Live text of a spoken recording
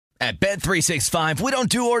At Bet365, we don't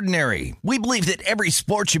do ordinary. We believe that every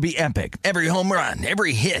sport should be epic. Every home run,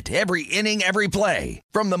 every hit, every inning, every play.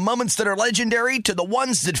 From the moments that are legendary to the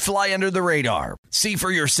ones that fly under the radar. See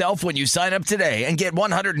for yourself when you sign up today and get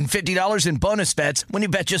 $150 in bonus bets when you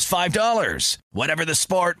bet just $5. Whatever the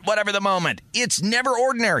sport, whatever the moment, it's never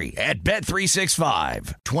ordinary at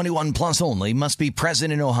Bet365. 21 plus only. Must be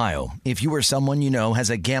present in Ohio. If you or someone you know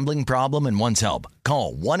has a gambling problem and wants help,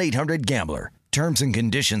 call 1-800-GAMBLER. Terms and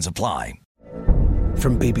conditions apply.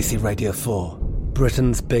 From BBC Radio 4,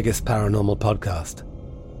 Britain's biggest paranormal podcast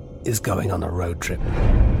is going on a road trip.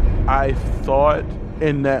 I thought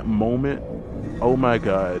in that moment, oh my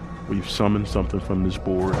God, we've summoned something from this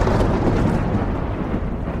board.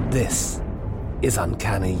 This is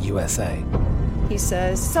Uncanny USA. He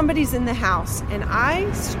says, somebody's in the house, and I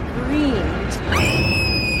screamed.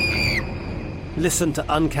 Listen to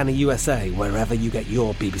Uncanny USA wherever you get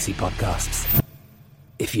your BBC podcasts,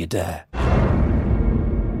 if you dare.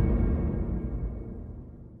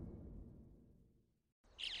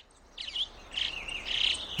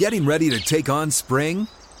 Getting ready to take on spring?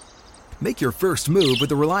 Make your first move with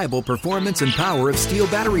the reliable performance and power of Steel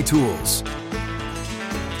battery tools.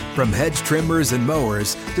 From hedge trimmers and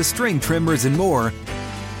mowers to string trimmers and more,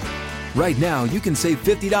 right now you can save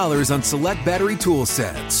 $50 on select battery tool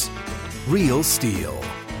sets. Real Steel.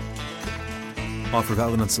 Offer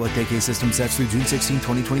valid on select AK system sets through June 16,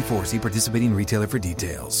 2024. See participating retailer for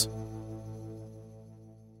details.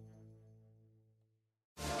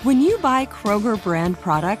 When you buy Kroger brand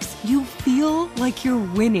products, you feel like you're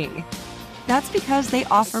winning. That's because they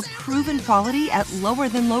offer proven quality at lower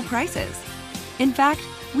than low prices. In fact,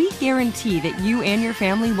 we guarantee that you and your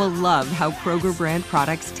family will love how Kroger brand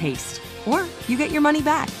products taste, or you get your money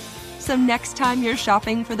back. So next time you're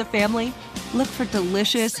shopping for the family, look for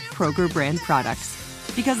delicious Kroger brand products,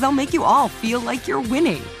 because they'll make you all feel like you're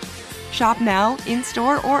winning. Shop now,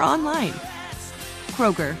 in-store, or online.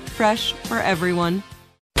 Kroger, fresh for everyone.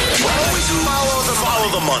 Always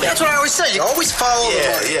follow the money. That's what I always say. You always follow the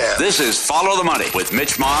money. Yeah. This is Follow the Money with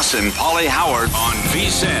Mitch Moss and Paulie Howard on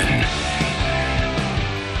VSiN.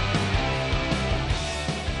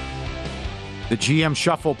 The GM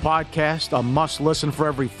Shuffle podcast, a must-listen for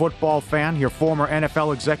every football fan. Hear former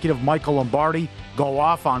NFL executive Michael Lombardi go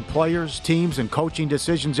off on players, teams, and coaching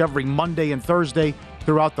decisions every Monday and Thursday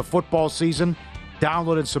throughout the football season.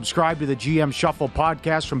 Download and subscribe to the GM Shuffle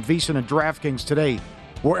podcast from VSiN and DraftKings today,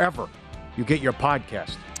 wherever you get your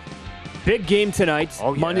podcast. Big game tonight,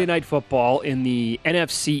 Monday Night Football in the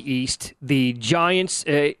NFC East. The Giants,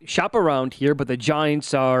 shop around here, but the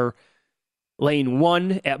Giants are laying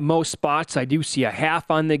 1 at most spots. I do see a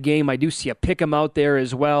half on the game. I do see a pick 'em out there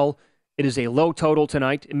as well. It is a low total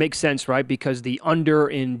tonight. It makes sense, right? Because the under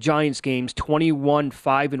in Giants games,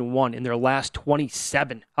 21-5-1 in their last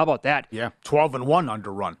 27. How about that? Yeah, 12-1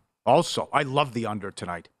 under run. Also, I love the under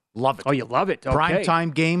tonight. Love it. Oh, you love it? Okay.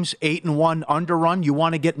 Primetime games, 8-1 under run. You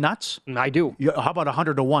want to get nuts? I do. How about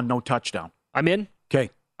 100-1, no touchdown? I'm in.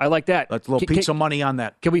 Okay. I like that. Let's a little piece of money on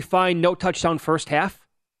that. Can we find no touchdown first half?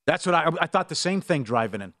 That's what I thought the same thing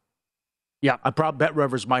driving in. Yeah. I probably Bet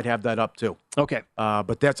Rivers might have that up too. Okay.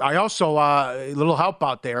 But that's, I also, a little help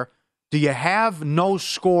out there. Do you have no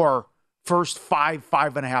score first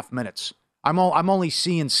 5.5 minutes? I'm only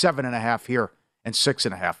seeing 7.5 here and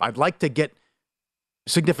 6.5. I'd like to get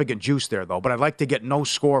significant juice there though, but I'd like to get no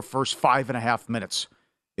score first 5.5 minutes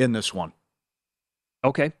in this one.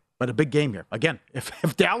 Okay. But a big game here. Again,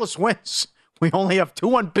 if Dallas wins, we only have 2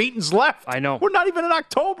 unbeatens left. I know. We're not even in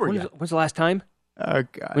October yet. When's the last time? Oh,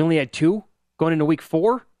 God. We only had 2 going into week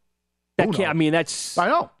 4? That can't. I mean, that's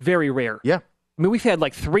very rare. Yeah. I mean, we've had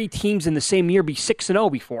like 3 teams in the same year be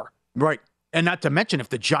 6-0 before. Right. And not to mention, if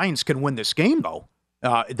the Giants can win this game, though,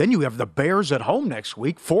 then you have the Bears at home next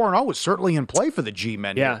week. 4-0 is certainly in play for the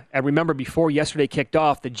G-men. Yeah. Here. And remember, before yesterday kicked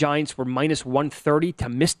off, the Giants were minus 130 to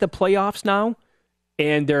miss the playoffs now.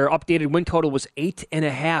 And their updated win total was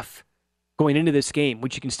 8.5 going into this game,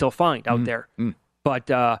 which you can still find out there. But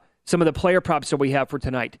some of the player props that we have for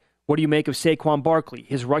tonight, what do you make of Saquon Barkley?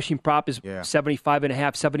 His rushing prop is 75.5,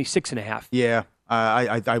 76.5. Yeah,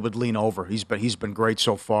 I would lean over. He's been great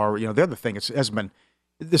so far. You know, the other thing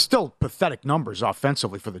there's still pathetic numbers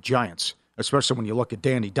offensively for the Giants, especially when you look at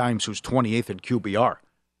Danny Dimes, who's 28th in QBR.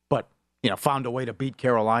 But, found a way to beat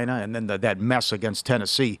Carolina and then that mess against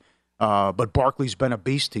Tennessee. But Barkley's been a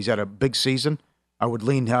beast. He's had a big season. I would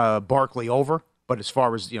lean Barkley over. But as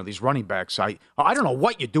far as these running backs, I don't know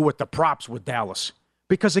what you do with the props with Dallas,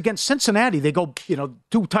 because against Cincinnati they go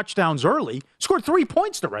 2 touchdowns early, scored 3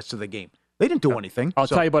 points the rest of the game. They didn't do anything. I'll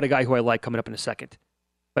tell you about a guy who I like coming up in a second.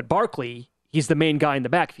 But Barkley, he's the main guy in the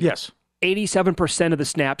backfield. Yes. 87% of the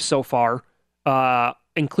snaps so far,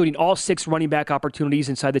 including all 6 running back opportunities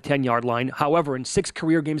inside the 10-yard line. However, in 6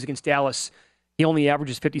 career games against Dallas, he only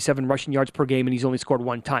averages 57 rushing yards per game, and he's only scored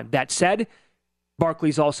 1 time. That said,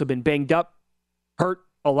 Barkley's also been banged up, hurt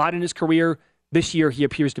a lot in his career. This year, he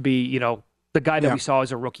appears to be, the guy that we saw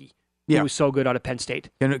as a rookie. He was so good out of Penn State.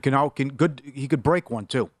 He could break one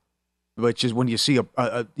too, which is when you see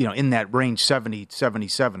in that range 70,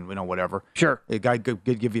 77, whatever. Sure, a guy could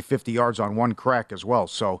give you 50 yards on one crack as well.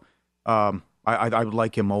 So I would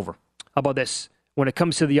like him over. How about this? When it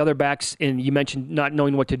comes to the other backs, and you mentioned not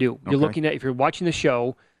knowing what to do, you're looking at, if you're watching the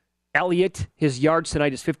show, Elliott, his yards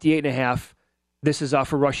tonight is 58.5. This is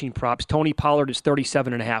for rushing props. Tony Pollard is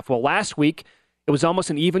 37.5. Well, last week it was almost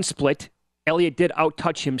an even split. Elliott did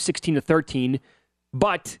outtouch him 16-13,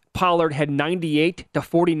 but Pollard had 98 to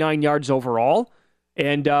 49 yards overall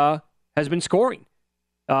and has been scoring.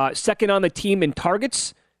 Second on the team in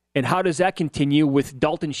targets, and how does that continue with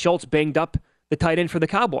Dalton Schultz banged up, the tight end for the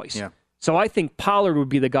Cowboys? Yeah. So I think Pollard would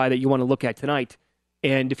be the guy that you want to look at tonight.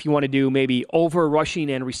 And if you want to do maybe over rushing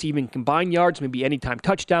and receiving combined yards, maybe anytime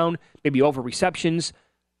touchdown, maybe over receptions,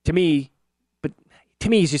 to me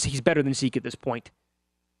he's better than Zeke at this point.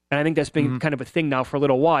 And I think that's been kind of a thing now for a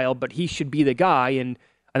little while, but he should be the guy, and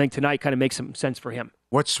I think tonight kind of makes some sense for him.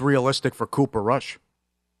 What's realistic for Cooper Rush?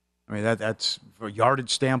 I mean, that's from a yardage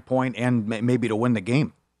standpoint and maybe to win the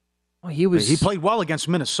game. Well, he played well against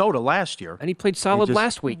Minnesota last year. And he played solid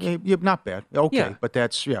last week. Not bad. Okay, but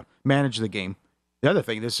that's, manage the game. The other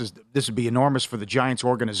thing, this would be enormous for the Giants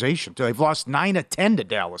organization. They've lost 9 of 10 to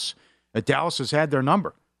Dallas. Dallas has had their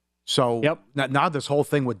number. So now this whole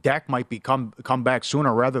thing with Dak might come back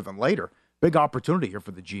sooner rather than later. Big opportunity here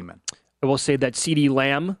for the G-men. I will say that CeeDee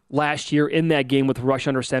Lamb last year in that game with Rush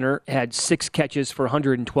under center had 6 catches for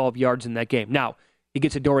 112 yards in that game. Now, he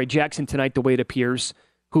gets Adoree Jackson tonight, the way it appears,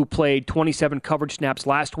 who played 27 coverage snaps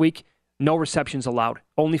last week. No receptions allowed.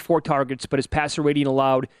 Only 4 targets, but his passer rating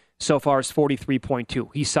allowed so far is 43.2.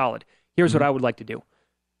 He's solid. Here's what I would like to do.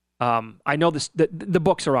 I know the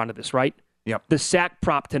books are onto this, right? Yep. The sack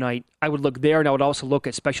prop tonight, I would look there, and I would also look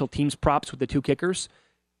at special teams props with the 2 kickers.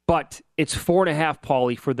 But it's 4.5,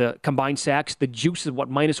 Paulie, for the combined sacks. The juice is,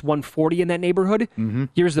 minus 140 in that neighborhood? Mm-hmm.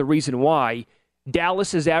 Here's the reason why.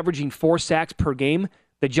 Dallas is averaging 4 sacks per game.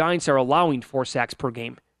 The Giants are allowing 4 sacks per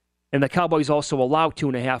game. And the Cowboys also allow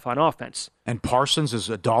 2.5 on offense. And Parsons is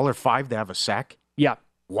 $1.05 to have a sack? Yeah.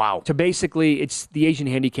 Wow. So basically, it's the Asian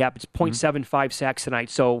handicap. It's 0.75 sacks tonight.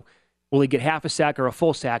 So will he get half a sack or a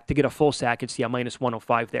full sack? To get a full sack, it's minus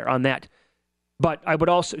 105 there on that. But I would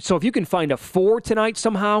also, so if you can find a 4 tonight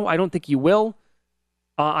somehow, I don't think you will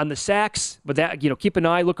on the sacks, but that, keep an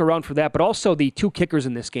eye, look around for that. But also the 2 kickers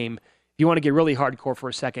in this game, if you want to get really hardcore for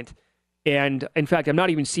a second. And in fact, I'm not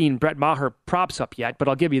even seeing Brett Maher props up yet, but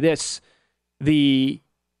I'll give you this. The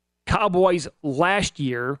Cowboys last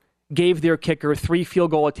year gave their kicker 3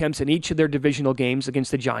 field goal attempts in each of their divisional games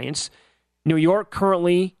against the Giants. New York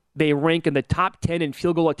currently, they rank in the top 10 in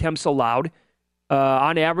field goal attempts allowed.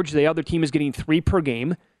 On average, the other team is getting 3 per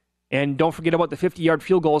game. And don't forget about the 50-yard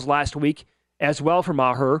field goals last week as well for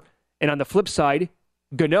Maher. And on the flip side,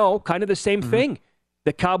 Gano, kind of the same thing.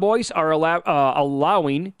 The Cowboys are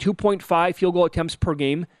allowing 2.5 field goal attempts per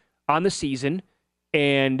game on the season.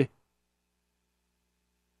 And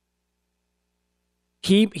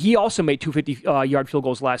he also made 2 50-yard field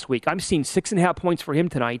goals last week. I'm seeing 6.5 points for him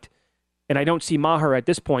tonight. And I don't see Maher at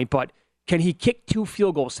this point, but can he kick 2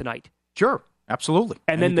 field goals tonight? Sure, absolutely.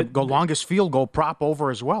 And then the longest field goal prop over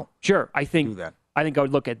as well. Sure, I think I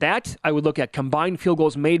would look at that. I would look at combined field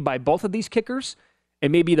goals made by both of these kickers,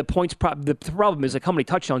 and maybe the points prop. The problem is how many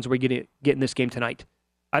touchdowns are we going to get in this game tonight?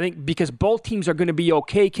 I think because both teams are going to be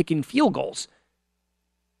okay kicking field goals,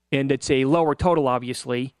 and it's a lower total,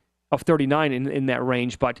 obviously, of 39 in that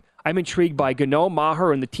range. But I'm intrigued by Gano,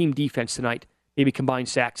 Maher, and the team defense tonight. Maybe combined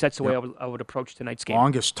sacks. That's the way I would approach tonight's game.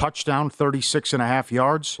 Longest touchdown, 36.5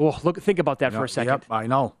 yards. Oh, think about that for a second. Yep, I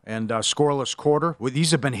know. And scoreless quarter.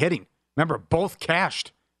 These have been hitting. Remember, both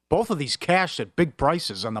cashed. Both of these cashed at big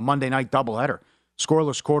prices on the Monday night doubleheader.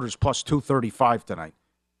 Scoreless quarters plus 235 tonight.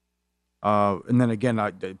 And then again,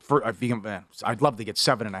 I'd love to get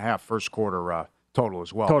 7.5 first quarter total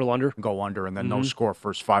as well. Total under. Go under, and then no score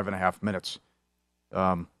first 5.5 minutes.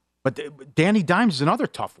 But Danny Dimes is another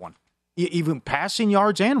tough one. Even passing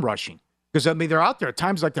yards and rushing. Because, they're out there at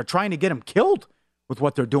times like they're trying to get him killed with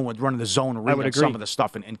what they're doing with running the zone and reading some of the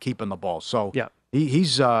stuff and keeping the ball. So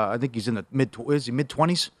he's I think he's in the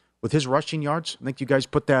mid-20s with his rushing yards. I think you guys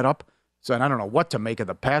put that up. So and I don't know what to make of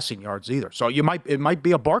the passing yards either. So it might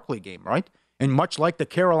be a Barkley game, right? And much like the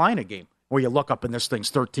Carolina game where you look up and this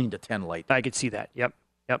thing's 13-10 late. I could see that. Yep.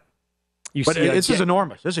 This is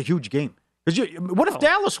enormous. This is a huge game. What if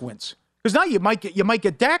Dallas wins? Because now you might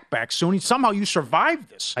get Dak back soon. Somehow you survive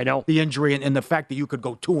this. I know. The injury and the fact that you could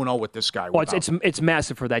go 2-0 with this guy. Well, it's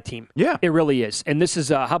massive for that team. Yeah. It really is. And this is,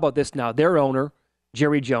 how about this now? Their owner,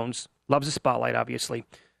 Jerry Jones, loves the spotlight, obviously.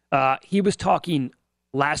 He was talking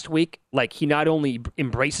last week like he not only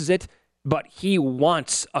embraces it, but he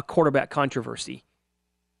wants a quarterback controversy.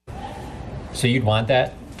 So you'd want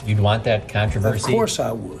that? You'd want that controversy? Of course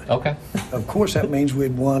I would. Okay. Of course that means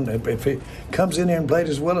we'd won. If it comes in there and played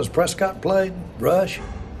as well as Prescott played, Rush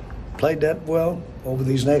played that well over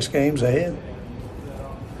these next games ahead,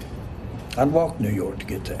 I'd walk New York to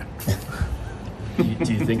get there.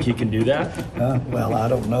 Do you think he can do that? Well, I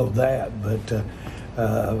don't know that, but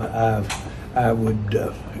I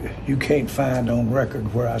would. You can't find on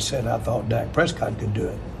record where I said I thought Dak Prescott could do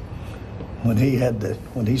it when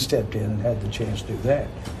he stepped in and had the chance to do that,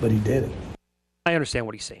 but he did it. I understand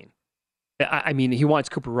what he's saying. I mean, he wants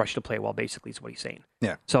Cooper Rush to play well, basically, is what he's saying.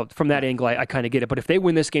 Yeah. So from that angle, I kind of get it. But if they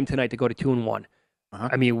win this game tonight to go to 2-1,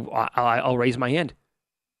 I mean, I'll raise my hand.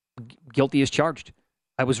 Guilty as charged.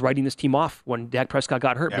 I was writing this team off when Dak Prescott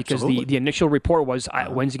got hurt because the initial report was,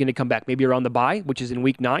 when's he going to come back? Maybe around the bye, which is in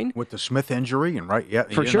week 9. With the Smith injury, and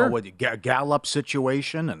For sure. With the Gallup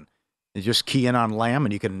situation, and you just key in on Lamb,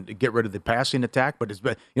 and you can get rid of the passing attack. But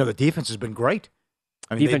the defense has been great.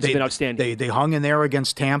 I mean, defense has been outstanding. They hung in there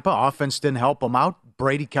against Tampa. Offense didn't help them out.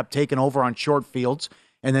 Brady kept taking over on short fields,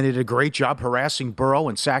 and then he did a great job harassing Burrow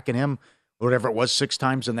and sacking him, whatever it was, 6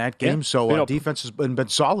 times in that game. Yeah. So defense has been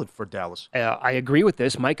solid for Dallas. I agree with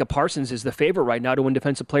this. Micah Parsons is the favorite right now to win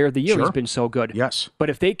Defensive Player of the Year. Sure. He's been so good. Yes. But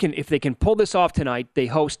if they can pull this off tonight, they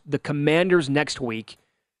host the Commanders next week.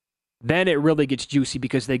 Then it really gets juicy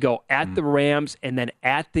because they go at the Rams and then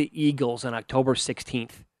at the Eagles on October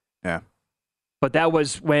 16th. Yeah. But that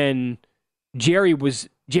was when Jera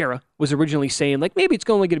was originally saying, like, maybe it's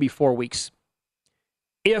only going to be 4 weeks.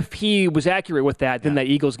 If he was accurate with that, then that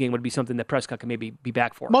Eagles game would be something that Prescott can maybe be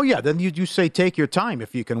back for. Well, yeah, then you say take your time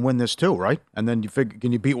if you can win this too, right? And then you figure,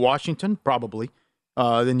 can you beat Washington? Probably.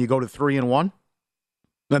 Then you go to 3-1.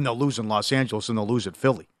 Then they'll lose in Los Angeles and they'll lose at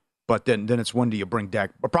Philly. But then it's when do you bring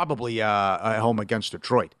Dak? Probably at home against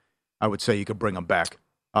Detroit. I would say you could bring them back.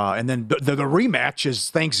 And then the rematch is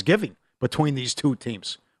Thanksgiving between these two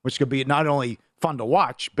teams, which could be not only fun to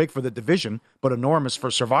watch, big for the division, but enormous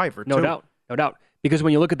for Survivor, too. No doubt. Because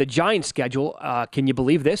when you look at the Giants' schedule, can you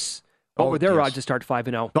believe this? What were their odds to start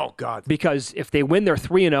 5-0? Oh, God. Because if they win, they're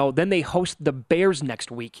 3-0. Then they host the Bears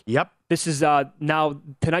next week. Yep. This is now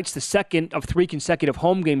tonight's the second of 3 consecutive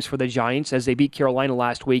home games for the Giants as they beat Carolina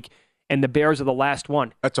last week, and the Bears are the last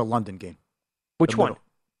one. That's a London game. Which one?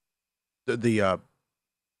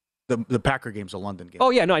 The Packer game's a London game.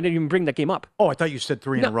 Oh, yeah. No, I didn't even bring that game up. Oh, I thought you said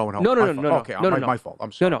 3 in a row. No. Okay, my fault.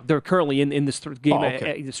 I'm sorry. No. They're currently in this game,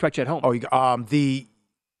 the stretch at home. Oh,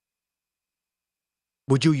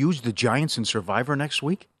 would you use the Giants in Survivor next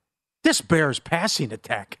week? This Bears passing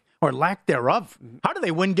attack, or lack thereof, how do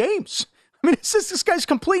they win games? I mean, this guy's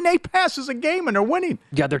completing 8 passes a game, and they're winning.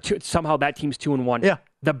 Yeah, somehow that team's 2-1. Yeah.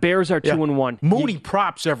 The Bears are 2-1. Mooney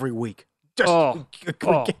props every week. Auto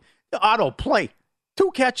play.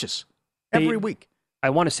 2 catches every week. I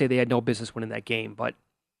want to say they had no business winning that game, but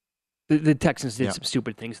the Texans did some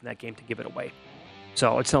stupid things in that game to give it away.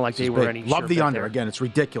 So it's not like they were any. Love the under. There. Again, it's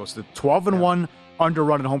ridiculous. The 12-1 under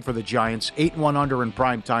run at home for the Giants, 8-1 under in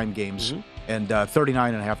primetime games, and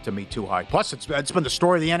 39.5 to me too high. Plus, it's been the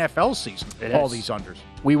story of the NFL season, all these unders.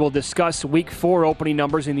 We will discuss Week 4 opening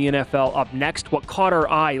numbers in the NFL up next. What caught our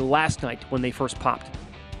eye last night when they first popped?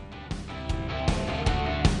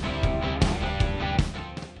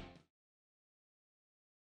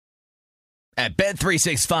 At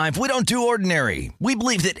Bet365, we don't do ordinary. We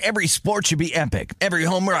believe that every sport should be epic. Every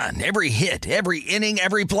home run, every hit, every inning,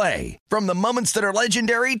 every play. From the moments that are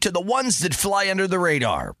legendary to the ones that fly under the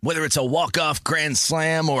radar. Whether it's a walk-off grand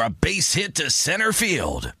slam or a base hit to center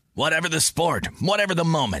field. Whatever the sport, whatever the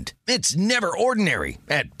moment. It's never ordinary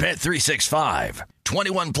at Bet365.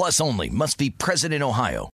 21 plus only. Must be present in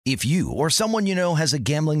Ohio. If you or someone you know has a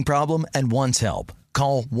gambling problem and wants help,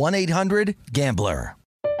 call 1-800-GAMBLER.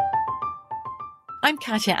 I'm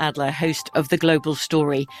Katya Adler, host of The Global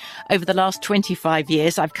Story. Over the last 25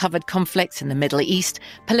 years, I've covered conflicts in the Middle East,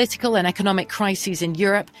 political and economic crises in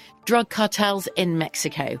Europe, drug cartels in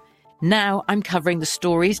Mexico. Now I'm covering the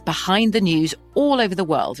stories behind the news all over the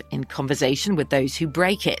world in conversation with those who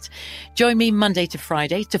break it. Join me Monday to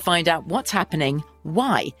Friday to find out what's happening,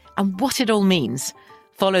 why, and what it all means.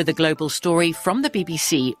 Follow The Global Story from the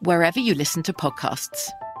BBC wherever you listen to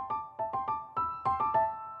podcasts.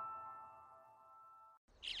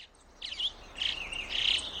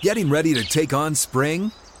 Getting ready to take on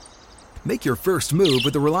spring? Make your first move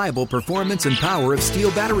with the reliable performance and power of Steel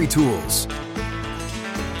battery tools.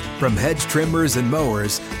 From hedge trimmers and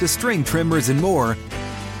mowers to string trimmers and more,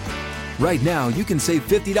 right now you can save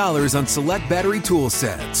 $50 on select battery tool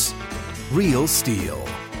sets. Real Steel.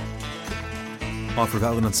 Offer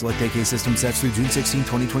valid on select AK system sets through June 16,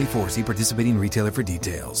 2024. See participating retailer for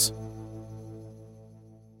details.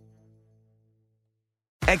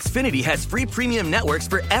 Xfinity has free premium networks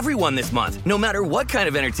for everyone this month, no matter what kind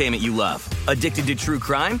of entertainment you love. Addicted to true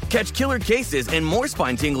crime? Catch killer cases and more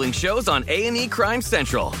spine-tingling shows on A&E Crime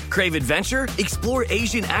Central. Crave adventure? Explore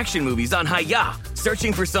Asian action movies on Hi-YAH.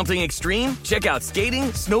 Searching for something extreme? Check out skating,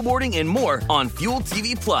 snowboarding, and more on Fuel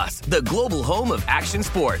TV Plus, the global home of action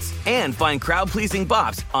sports. And find crowd-pleasing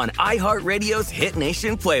bops on iHeartRadio's Hit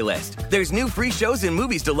Nation playlist. There's new free shows and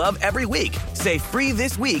movies to love every week. Say free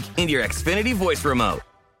this week in your Xfinity voice remote.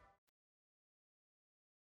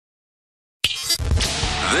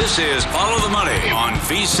 This is Follow the Money on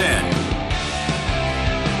VSiN.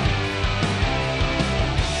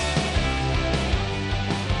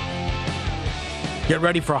 Get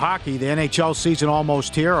ready for hockey. The NHL season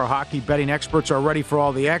almost here. Our hockey betting experts are ready for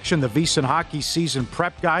all the action. The VSiN Hockey Season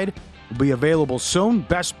Prep Guide will be available soon.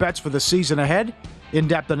 Best bets for the season ahead.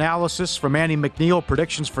 In-depth analysis from Andy McNeil.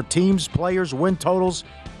 Predictions for teams, players, win totals,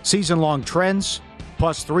 season-long trends.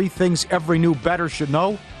 Plus 3 things every new bettor should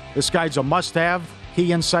know. This guide's a must-have.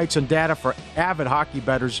 Key insights and data for avid hockey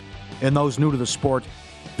bettors and those new to the sport.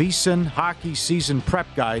 VSiN Hockey Season Prep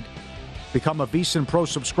Guide. Become a VSiN Pro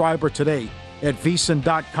subscriber today at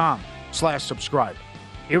vsin.com/subscribe.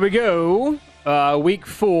 Here we go. Week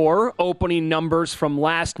 4, opening numbers from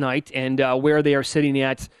last night and where they are sitting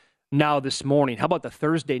at now this morning. How about the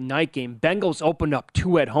Thursday night game? Bengals opened up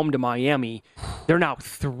 2 at home to Miami. They're now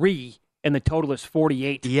 3, and the total is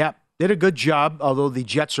 48. Yep, did a good job, although the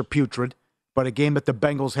Jets are putrid. But a game that the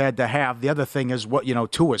Bengals had to have. The other thing is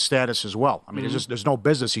Tua's status as well. I mean, there's no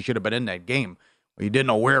business he should have been in that game. You didn't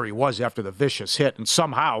know where he was after the vicious hit, and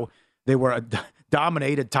somehow they were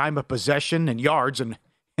dominated time of possession and yards and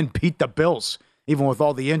beat the Bills, even with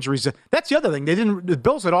all the injuries. That's the other thing. The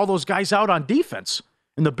Bills had all those guys out on defense,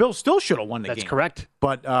 and the Bills still should have won the game. That's correct.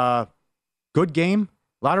 But good game.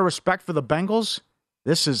 A lot of respect for the Bengals.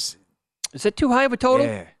 Is it too high of a total?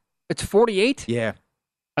 Yeah. It's 48? Yeah.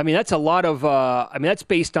 I mean, that's a lot of, that's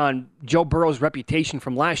based on Joe Burrow's reputation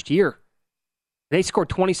from last year. They scored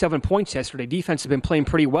 27 points yesterday. Defense has been playing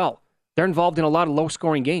pretty well. They're involved in a lot of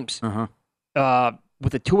low-scoring games. Uh-huh.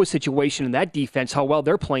 With the Tua situation and that defense, how well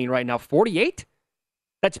they're playing right now. 48?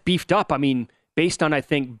 That's beefed up. I mean, based on, I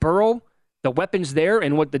think, Burrow, the weapons there,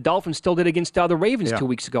 and what the Dolphins still did against the Ravens 2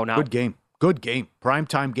 weeks ago now. Good game. Good game.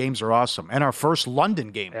 Primetime games are awesome. And our first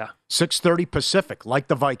London game, 6:30 Pacific, like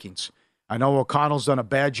the Vikings. I know O'Connell's done a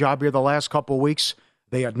bad job here the last couple of weeks.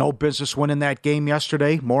 They had no business winning that game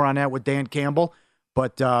yesterday. More on that with Dan Campbell.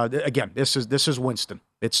 But, again, this is Winston.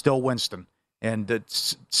 It's still Winston. And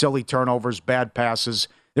it's silly turnovers, bad passes.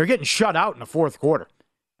 They're getting shut out in the fourth quarter.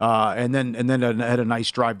 And then had a nice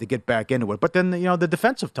drive to get back into it. But then, the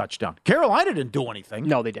defensive touchdown. Carolina didn't do anything.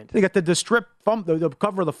 No, they didn't. They got the strip, the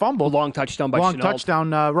cover of the fumble. Long touchdown by Long Shenault.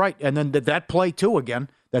 touchdown, right. And then that play, too, again,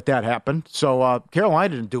 that happened. So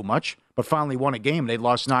Carolina didn't do much, but finally won a game. They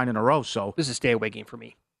lost 9 in a row. So this is a stay-away game for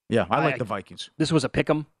me. Yeah, I like the Vikings. This was a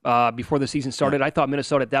pick'em before the season started. I thought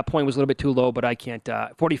Minnesota at that point was a little bit too low, but I can't.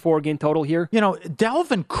 44 again total here.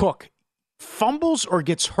 Dalvin Cook fumbles or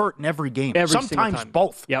gets hurt in every game. Sometimes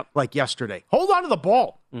both. Yep. Like yesterday. Hold on to the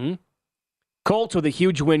ball. Mm-hmm. Colts with a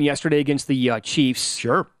huge win yesterday against the Chiefs.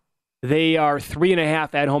 Sure. They are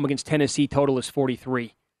 3.5 at home against Tennessee. Total is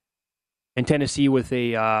 43. And Tennessee with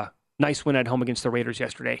a nice win at home against the Raiders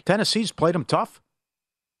yesterday. Tennessee's played them tough.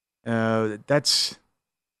 That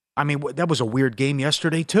was a weird game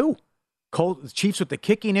yesterday, too. Colts, Chiefs with the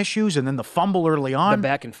kicking issues and then the fumble early on. The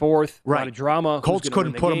back and forth. Right. A lot of drama. Colts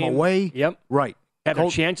couldn't put them away. Yep. Right. Had their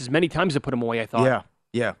chances many times to put them away, I thought.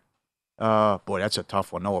 Yeah. Boy, that's a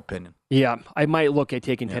tough one. No opinion. Yeah, I might look at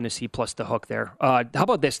taking Tennessee plus the hook there. How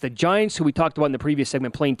about this? The Giants, who we talked about in the previous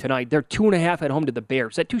segment, playing tonight, they're 2.5 at home to the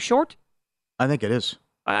Bears. Is that too short? I think it is.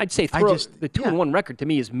 I'd say the 2-1 record to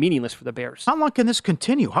me is meaningless for the Bears. How long can this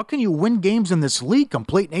continue? How can you win games in this league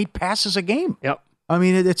completing 8 passes a game? Yep. I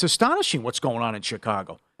mean, it's astonishing what's going on in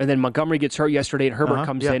Chicago. And then Montgomery gets hurt yesterday, and Herbert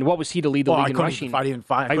comes in. What was he to lead the league in rushing? He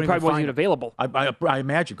probably wasn't even available. I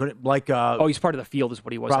imagine. He's part of the field is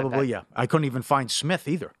what he was. Probably, yeah. I couldn't even find Smith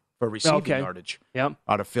either for receiving yardage out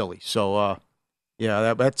of Philly. So,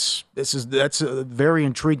 that's a very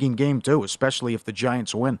intriguing game, too, especially if the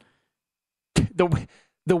Giants win.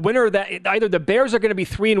 The winner of that, either the Bears are going to be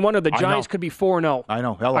 3-1 or the Giants could be 4-0. I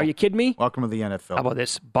know. Hello. Are you kidding me? Welcome to the NFL. How about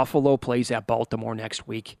this? Buffalo plays at Baltimore next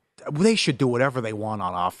week. They should do whatever they want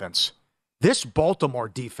on offense. This Baltimore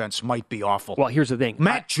defense might be awful. Well, here's the thing.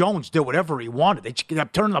 Matt Jones did whatever he wanted. They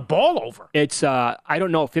kept turning the ball over. It's I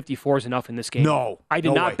don't know if 54 is enough in this game. No. I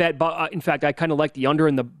did not bet. In fact, I kind of liked the under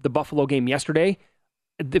in the Buffalo game yesterday.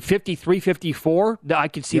 The 53-54, I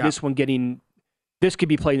could see this one getting... This could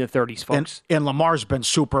be played in the 30s, folks. And Lamar's been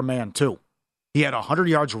Superman, too. He had 100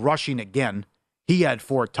 yards rushing again. He had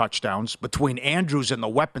 4 touchdowns between Andrews and the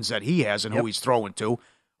weapons that he has and who he's throwing to.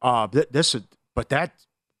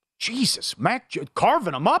 Jesus, Mac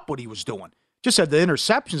carving him up what he was doing. Just had the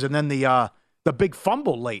interceptions and then the big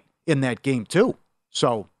fumble late in that game, too.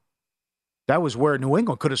 So that was where New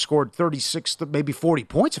England could have scored 36, maybe 40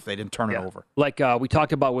 points if they didn't turn it over. Like we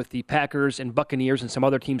talked about with the Packers and Buccaneers and some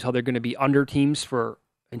other teams, how they're going to be under teams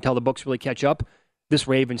until the books really catch up. This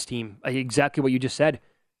Ravens team, exactly what you just said.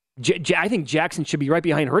 I think Jackson should be right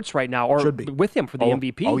behind Hurts right now, or with him for the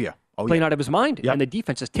MVP. Oh, yeah. Playing out of his mind. Yep. And the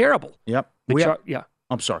defense is terrible. Yep. Yeah.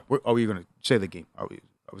 I'm sorry. Oh, you're going to say the game. I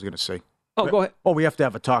was going to say. Oh, go ahead. Oh, we have to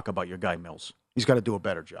have a talk about your guy, Mills. He's got to do a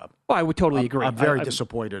better job. Well, I would totally agree. I'm very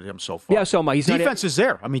disappointed in him so far. Yeah, so am I. Defense is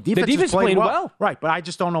there. I mean, defense is playing well. Right, but I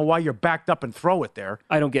just don't know why you're backed up and throw it there.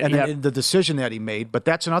 I don't get it. And then the decision that he made. But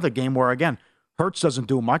that's another game where, again, Hurts doesn't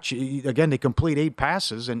do much. Again, they complete 8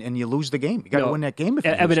 passes, and you lose the game. You got to win that game.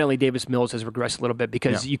 Evidently, Davis Mills has regressed a little bit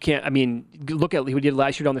because you can't. I mean, look at what he did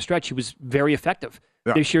last year down the stretch. He was very effective.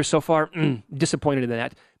 Yeah. This year so far, disappointed in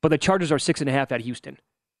that. But the Chargers are 6.5 at Houston.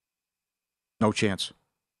 No chance.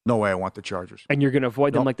 No way I want the Chargers. And you're going to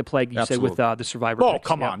avoid them like the plague, you said, with the Survivor picks.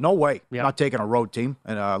 Come on. No way. Yeah. Not taking a road team.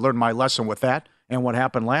 And I learned my lesson with that and what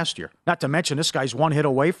happened last year. Not to mention, this guy's one hit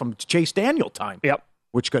away from Chase Daniel time. Yep.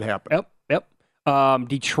 Which could happen. Yep.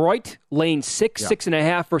 Detroit, lane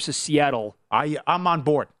 6.5 versus Seattle. I'm on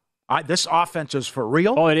board. This offense is for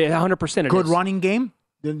real. Oh, it is 100%. Good running game.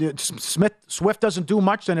 Swift doesn't do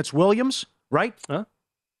much, then it's Williams, right? Huh?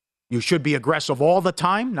 You should be aggressive all the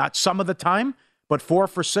time, not some of the time. But 4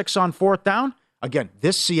 for 6 on 4th down? Again,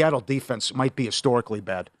 this Seattle defense might be historically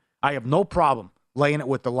bad. I have no problem laying it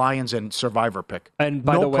with the Lions and Survivor pick. And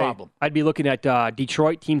by the way, I'd be looking at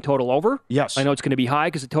Detroit team total over. Yes. I know it's going to be high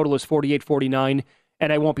because the total is 48-49,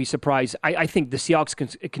 and I won't be surprised. I think the Seahawks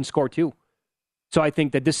can score too. So I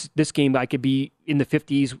think that this game I could be in the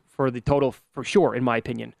 50s for the total for sure, in my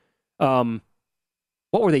opinion. What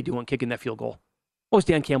were they doing kicking that field goal? What was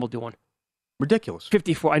Dan Campbell doing? Ridiculous.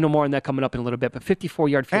 54. I know more on that coming up in a little bit, but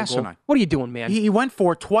 54-yard field goal. What are you doing, man? He went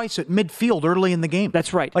for it twice at midfield early in the game.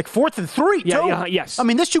 That's right. Like 4th and 3, too. Yes. I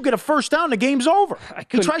mean, this you get a first down, the game's over.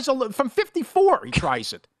 He tries from 54. He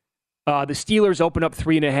tries it. The Steelers open up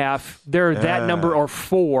 3.5. They're that number or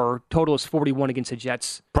 4. Total is 41 against the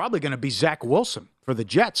Jets. Probably going to be Zach Wilson for the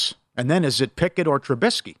Jets. And then is it Pickett or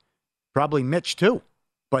Trubisky? Probably Mitch, too.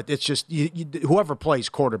 But it's just whoever plays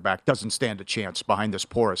quarterback doesn't stand a chance behind this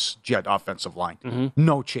porous Jet offensive line. Mm-hmm.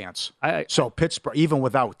 No chance. So Pittsburgh, even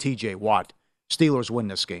without T.J. Watt, Steelers win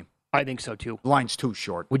this game. I think so, too. The line's too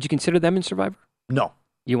short. Would you consider them in Survivor? No.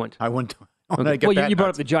 You wouldn't? I wouldn't. Okay. Well, you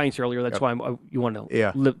brought up the Giants earlier. That's why you want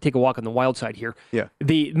to take a walk on the wild side here. Yeah.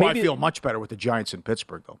 I feel much better with the Giants in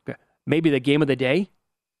Pittsburgh, though. Okay. Maybe the game of the day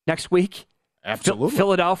next week? Absolutely.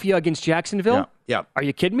 Philadelphia against Jacksonville? Yeah. Are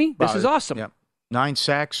you kidding me? This is awesome. Yeah. 9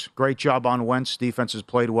 sacks. Great job on Wentz. Defense has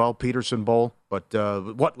played well. Peterson Bowl. But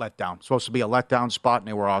what letdown? Supposed to be a letdown spot, and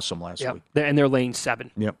they were awesome last week. And they're lane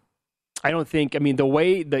 7. Yep. I don't think, the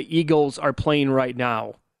way the Eagles are playing right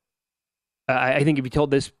now, I think if you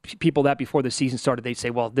told people that before the season started, they'd say,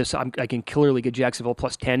 well, I can clearly get Jacksonville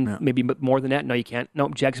plus 10, maybe more than that. No, you can't. No,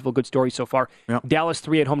 Jacksonville, good story so far. Yep. Dallas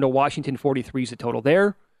 3 at home to Washington, 43 is the total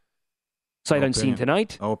there. Sight unseen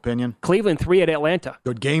tonight. No opinion. Cleveland 3 at Atlanta.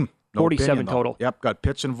 Good game. No 47 opinion, total. Yep, got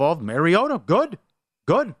Pitts involved. Mariota, good.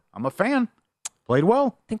 I'm a fan. Played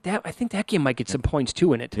well. I think that game might get some points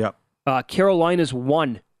too in it. Yep. Carolina's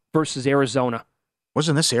 1 versus Arizona.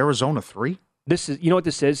 Wasn't this Arizona 3? This is, you know what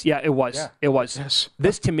this is? Yeah, it was. Yeah. It was. Yes.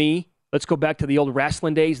 This to me, let's go back to the old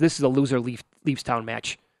wrestling days. This is a loser leaves town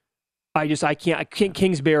match. I can't.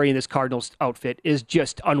 Kingsbury in this Cardinals outfit is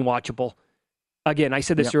just unwatchable. Again, I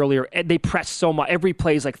said this earlier. They press so much. Every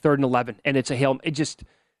play is like 3rd and 11, and it's a hail.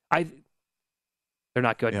 They're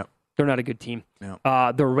not good. Yep. They're not a good team.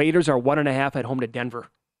 Yep. The Raiders are 1.5 at home to Denver.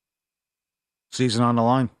 Season on the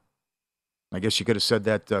line. I guess you could have said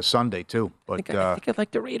that Sunday, too. But I think I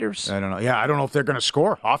like the Raiders. I don't know. Yeah, I don't know if they're going to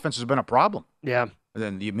score. Offense has been a problem. Yeah. And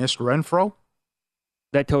then you missed Renfro.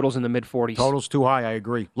 That total's in the mid-40s. Total's too high, I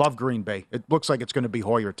agree. Love Green Bay. It looks like it's going to be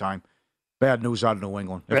Hoyer time. Bad news out of New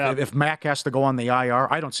England. If Mac has to go on the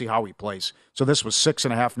IR, I don't see how he plays. So this was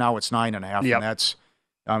 6.5. Now it's 9.5. Yep. And that's,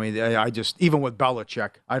 I mean, I just, even with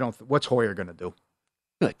Belichick, what's Hoyer going to do?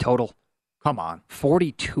 Good total. Come on.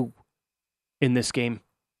 42 in this game.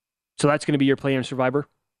 So that's going to be your play in Survivor?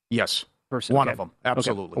 Yes. Person. One of them.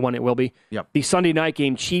 Absolutely. Okay. One it will be. Yep. The Sunday night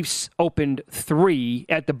game, Chiefs opened 3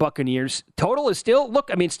 at the Buccaneers. Total is still,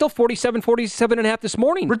 still 47.5 this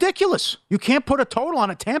morning. Ridiculous. You can't put a total on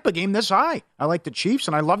a Tampa game this high. I like the Chiefs,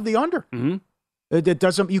 and I love the under. Mm-hmm. It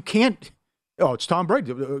doesn't, you can't, it's Tom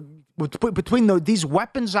Brady. Between these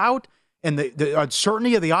weapons out and the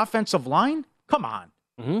uncertainty of the offensive line, come on.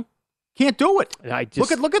 Mm-hmm. Can't do it.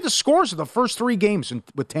 Look at the scores of the first 3 games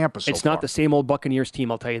with Tampa so It's not far. the same old Buccaneers team,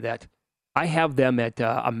 I'll tell you that. I have them at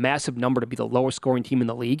a massive number to be the lowest scoring team in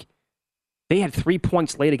the league. They had 3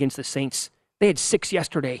 points late against the Saints. They had 6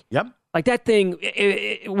 yesterday. Yep. Like that thing,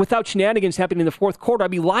 without shenanigans happening in the fourth quarter,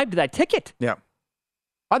 I'd be live to that ticket. Yeah.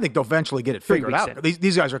 I think they'll eventually get it figured out.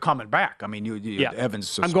 These guys are coming back. I mean, Evans'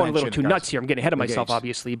 suspension. I'm going a little too nuts here. I'm getting ahead of myself,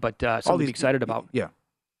 obviously, but something to be excited about. Yeah.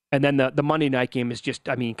 And then the Monday night game is just,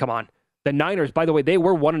 I mean, come on. The Niners, by the way, they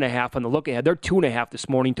were 1.5 on the look ahead. They're 2.5 this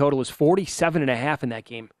morning. Total is 47.5 in that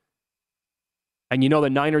game. And you know the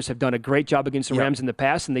Niners have done a great job against the Rams in the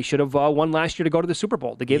past, and they should have won last year to go to the Super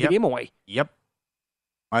Bowl. They gave the game away. Yep.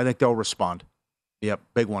 I think they'll respond. Yep,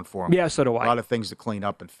 big one for them. Yeah, so do I. A lot of things to clean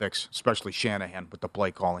up and fix, especially Shanahan with the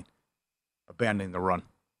play calling, abandoning the run.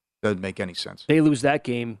 Doesn't make any sense. They lose that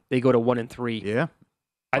game, they go to 1-3. Yeah.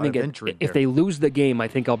 I think if they lose the game, I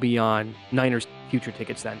think I'll be on Niners future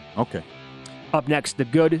tickets then. Okay. Up next, the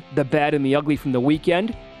good, the bad, and the ugly from the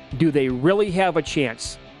weekend. Do they really have a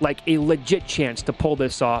chance, like a legit chance, to pull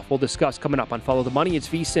this off? We'll discuss coming up on Follow the Money. It's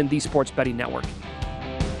VSiN, the Sports Betting Network.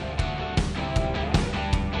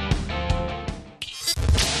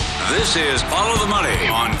 This is Follow the Money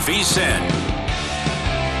on VSiN.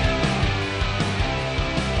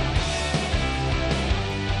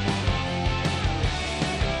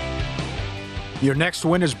 Your next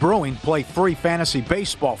win is brewing. Play free fantasy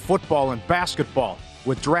baseball, football, and basketball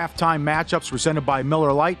with draft time matchups presented by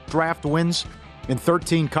Miller Lite. Draft wins in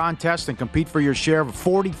 13 contests and compete for your share of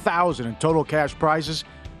 $40,000 in total cash prizes.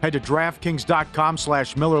 Head to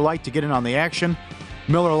DraftKings.com/Miller Lite to get in on the action.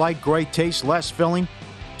 Miller Lite, great taste, less filling.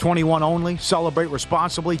 21 only. Celebrate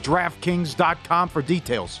responsibly. DraftKings.com for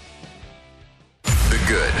details. The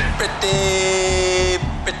good.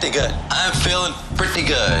 Pretty good. I'm feeling pretty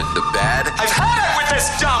good. The bad. I've had it with this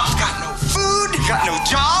dump. Got no food, got no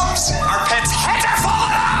jobs. Our pets' heads are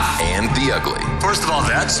falling off. And the ugly. First of all,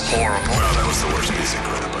 that's horrible. No, that was the worst piece of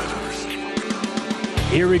crap I've ever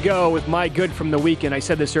seen. Here we go with my good from the weekend. I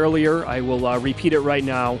said this earlier. I will repeat it right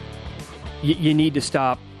now. You need to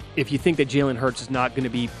stop. If you think that Jalen Hurts is not going to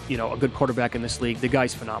be, a good quarterback in this league, the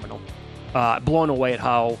guy's phenomenal. Blown away at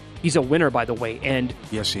how he's a winner, by the way. And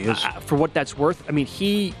yes, he is. For what that's worth, I mean,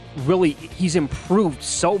 he's improved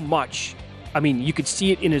so much. I mean, you could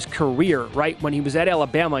see it in his career, right? When he was at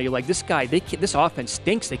Alabama, you're like, this guy, this offense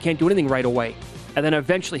stinks. They can't do anything right away. And then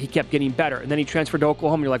eventually he kept getting better. And then he transferred to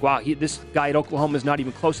Oklahoma. You're like, wow, this guy at Oklahoma is not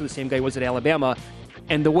even close to the same guy he was at Alabama.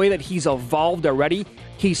 And the way that he's evolved already,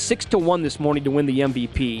 he's 6-1 this morning to win the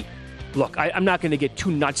MVP. Look, I'm not going to get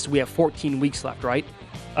too nuts. We have 14 weeks left, right?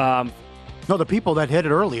 No, the people that hit it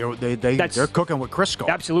earlier, they're cooking with Crisco.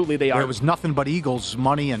 Absolutely, they are. There was nothing but Eagles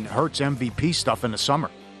money and Hurts MVP stuff in the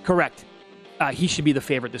summer. Correct. He should be the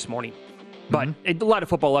favorite this morning. But a lot of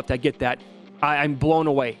football left, I get that. I'm blown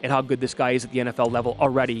away at how good this guy is at the NFL level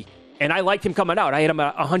already. And I liked him coming out. I had him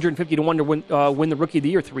at 150-1 to win the Rookie of the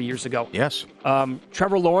Year 3 years ago. Yes.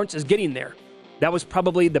 Trevor Lawrence is getting there. That was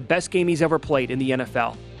probably the best game he's ever played in the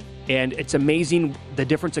NFL. And it's amazing the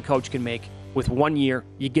difference a coach can make with 1 year.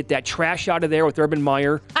 You get that trash out of there with Urban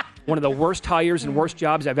Meyer, one of the worst hires and worst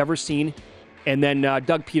jobs I've ever seen. And then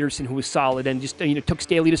Doug Peterson, who was solid and just took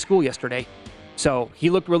Staley to school yesterday. So he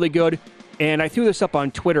looked really good. And I threw this up on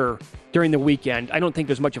Twitter during the weekend. I don't think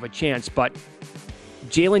there's much of a chance, but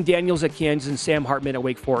Jalen Daniels at Kansas and Sam Hartman at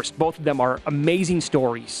Wake Forest, both of them are amazing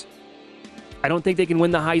stories. I don't think they can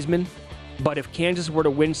win the Heisman, but if Kansas were to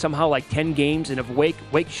win somehow like 10 games, and if Wake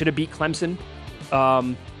should have beat Clemson,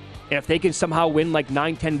 and if they can somehow win like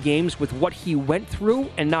 9-10 games with what he went through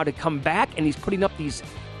and now to come back and he's putting up these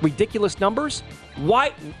ridiculous numbers,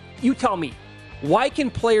 why, you tell me, why can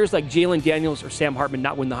players like Jalen Daniels or Sam Hartman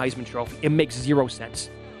not win the Heisman Trophy? It makes zero sense.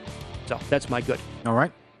 So that's my good. All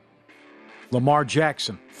right. Lamar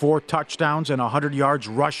Jackson, 4 touchdowns and 100 yards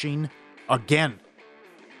rushing again.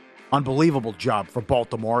 Unbelievable job for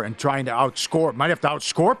Baltimore and trying to outscore. Might have to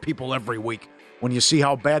outscore people every week when you see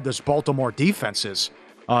how bad this Baltimore defense is.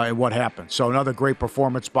 and what happened. So another great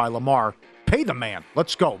performance by Lamar. Pay the man.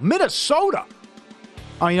 Let's go. Minnesota.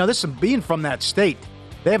 This is being from that state.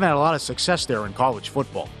 They haven't had a lot of success there in college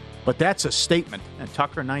football. But that's a statement. And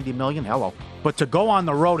Tucker, $90 million, hello. But to go on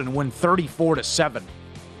the road and win 34-7,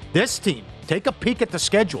 this team, take a peek at the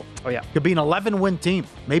schedule. Oh, yeah. Could be an 11-win team,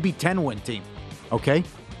 maybe 10-win team. Okay?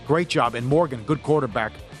 Great job. And Morgan, good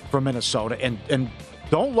quarterback for Minnesota. And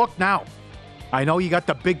don't look now. I know you got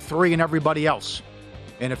the big three and everybody else.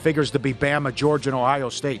 And it figures to be Bama, Georgia, and Ohio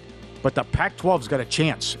State. But the Pac-12's got a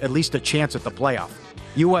chance, at least a chance at the playoff.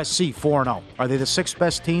 USC 4-0. Are they the sixth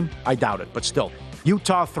best team? I doubt it, but still.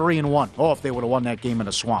 Utah 3-1. Oh, if they would have won that game in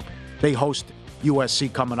the swamp. They host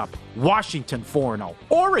USC coming up. Washington 4-0.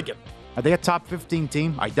 Oregon. Are they a top 15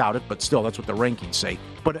 team? I doubt it, but still, that's what the rankings say.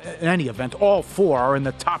 But in any event, all four are in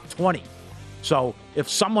the top 20. So if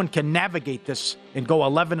someone can navigate this and go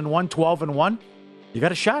 11-1, 12-1, you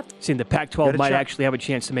got a shot. See, the Pac-12 might actually have a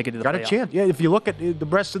chance to make it to the playoff. Got a chance. Yeah, if you look at the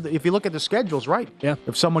rest of if you look at the schedules, right? Yeah.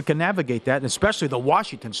 If someone can navigate that, and especially the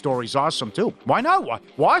Washington story is awesome too. Why not?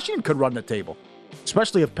 Washington could run the table,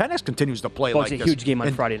 especially if Penix continues to play like this. It's a huge game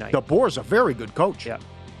on Friday night. DeBoer's a very good coach. Yeah.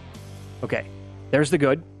 Okay. There's the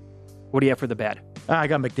good. What do you have for the bad? I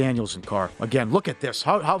got McDaniels and Carr. Again, look at this.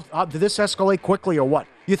 How did this escalate quickly or what?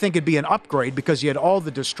 You think it'd be an upgrade because you had all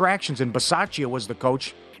the distractions and Bisaccia was the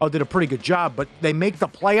coach. Did a pretty good job, but they make the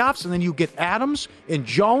playoffs and then you get Adams and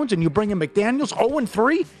Jones and you bring in McDaniels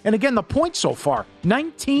 0-3. And again, the points so far,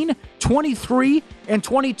 19, 23, and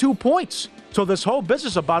 22 points. So this whole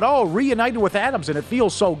business about, reunited with Adams and it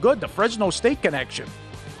feels so good, the Fresno State connection.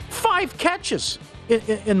 5 catches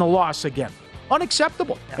in the loss again.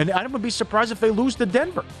 Unacceptable. Yeah. And I wouldn't be surprised if they lose to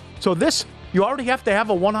Denver. So this, you already have to have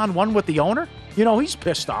a one-on-one with the owner. He's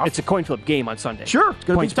pissed off. It's a coin flip game on Sunday. Sure, it's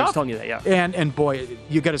going to be tough. Telling you that, yeah. And boy,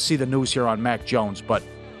 you got to see the news here on Mac Jones. But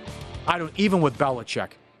even with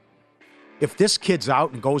Belichick, if this kid's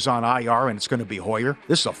out and goes on IR and it's going to be Hoyer,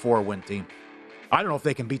 this is a 4-win team. I don't know if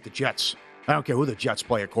they can beat the Jets. I don't care who the Jets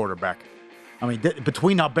play at quarterback.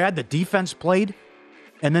 Between how bad the defense played,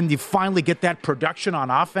 and then you finally get that production on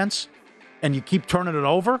offense, and you keep turning it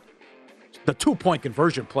over. The 2-point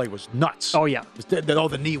conversion play was nuts. Oh, yeah.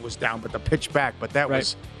 The knee was down, but the pitch back. But that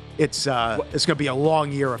was, it's going to be a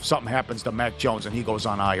long year if something happens to Mac Jones and he goes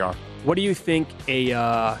on IR. What do you think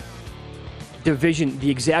a division, the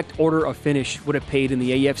exact order of finish would have paid in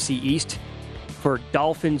the AFC East for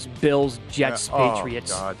Dolphins, Bills, Jets,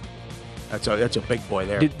 Patriots? Oh, God. That's a big boy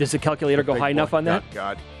there. Does the calculator go high enough on that?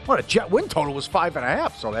 God. What a Jet win total was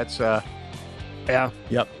 5.5, so that's... Yeah.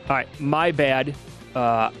 Yep. All right, my bad.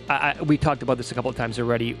 We talked about this a couple of times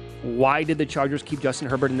already. Why did the Chargers keep Justin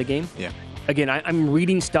Herbert in the game? Yeah. Again, I'm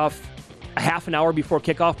reading stuff a half an hour before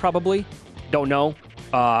kickoff probably. Don't know.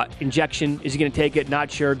 Injection, is he going to take it?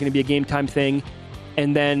 Not sure. Going to be a game time thing.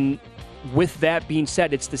 And then with that being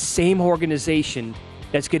said, it's the same organization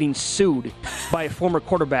that's getting sued by a former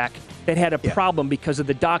quarterback that had a problem because of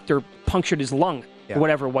the doctor punctured his lung or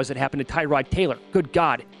whatever it was that happened to Tyrod Taylor. Good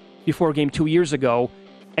God. Before a game 2 years ago,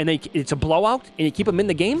 and it's a blowout, and you keep him in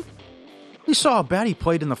the game? You saw how bad he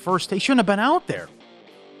played in the first. He shouldn't have been out there.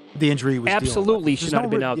 The injury was absolutely should not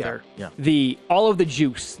have been out there. Yeah. All of the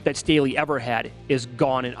juice that Staley ever had is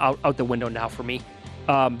gone and out the window now for me.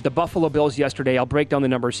 The Buffalo Bills yesterday, I'll break down the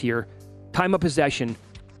numbers here. Time of possession,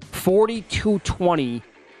 42-20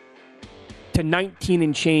 to 19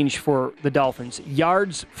 and change for the Dolphins.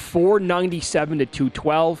 Yards, 497 to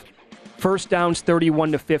 212. First downs,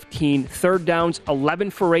 31 to 15. Third downs,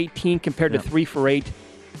 11 for 18 compared to 3 for 8.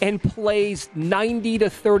 And plays, 90 to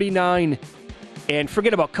 39. And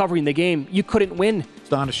forget about covering the game. You couldn't win.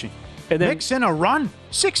 Astonishing. And then, mix in a run.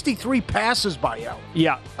 63 passes by Allen.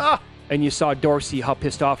 Yeah. And you saw Dorsey, how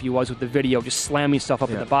pissed off he was with the video, just slamming stuff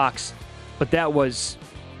up in the box. But that was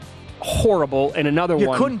horrible. And another one.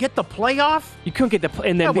 You couldn't get the playoff? You couldn't get the...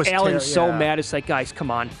 And then Allen's so mad. It's like, guys,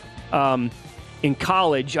 come on. In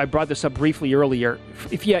college, I brought this up briefly earlier.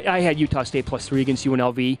 I had Utah State +3 against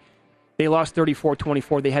UNLV. They lost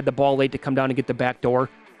 34-24. They had the ball late to come down and get the back door.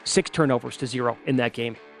 6 turnovers to 0 in that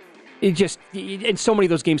game. And so many of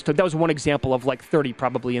those games, that was one example of like 30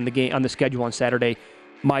 probably in the game on the schedule on Saturday.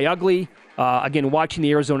 My ugly, again, watching the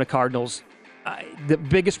Arizona Cardinals, the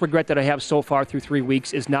biggest regret that I have so far through 3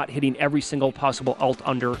 weeks is not hitting every single possible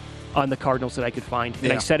alt-under on the Cardinals that I could find.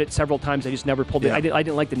 And I said it several times. I just never pulled it. I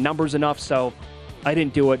didn't like the numbers enough, so I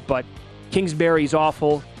didn't do it. But Kingsbury's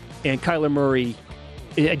awful, and Kyler Murray,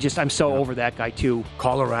 I'm so over that guy, too.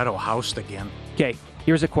 Colorado housed again. Okay,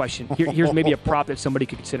 here's a question. Here's maybe a prop that somebody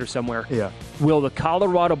could consider somewhere. Yeah. Will the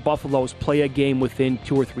Colorado Buffaloes play a game within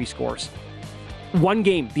 2 or 3 scores? One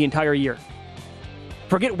game the entire year.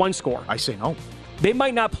 Forget one score. I say no. They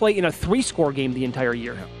might not play in a 3-score game the entire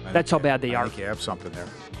year. That's how bad they are. I think you have something there.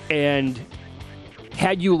 And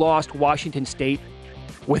had you lost Washington State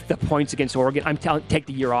with the points against Oregon, I'm telling, take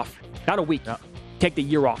the year off. Not a week. No. Take the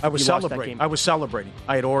year off. I was celebrating.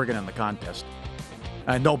 I had Oregon in the contest.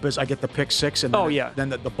 I get the pick 6 and then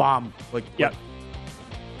the bomb.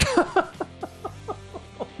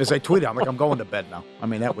 As I tweeted, I'm like, I'm going to bed now. I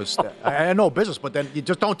mean, that was I had no business, but then you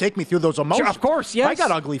just don't take me through those emotions. Sure, of course, yes. I got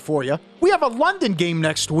ugly for you. We have a London game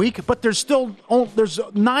next week, but there's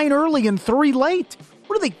 9 early and 3 late.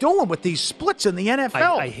 What are they doing with these splits in the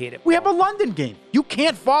NFL? I hate it. We have a London game. You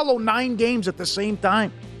can't follow 9 games at the same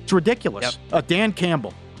time. It's ridiculous. Yep. Dan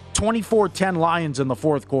Campbell, 24-10 Lions in the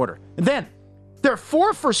fourth quarter. And then they're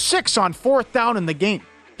 4 for 6 on 4th down in the game.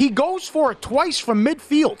 He goes for it twice from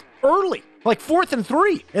midfield early, like 4th and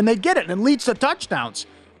 3, and they get it and leads to touchdowns.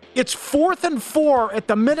 It's 4th and 4 at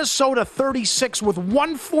the Minnesota 36 with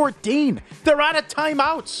 1:14. They're out of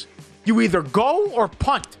timeouts. You either go or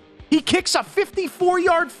punt. He kicks a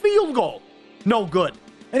 54-yard field goal. No good.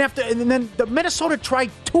 And then the Minnesota tried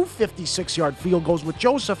 2 56-yard field goals with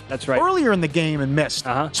Joseph earlier in the game and missed.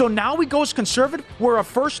 So now he goes conservative. Where a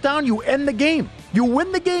first down, you end the game. You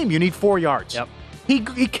win the game, you need 4 yards. Yep. He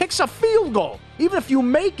kicks a field goal. Even if you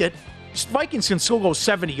make it, Vikings can still go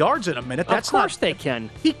 70 yards in a minute. Of course they can.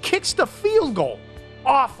 He kicks the field goal.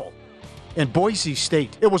 Awful. And Boise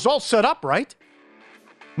State. It was all set up, right?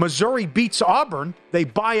 Missouri beats Auburn. They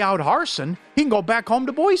buy out Harsin. He can go back home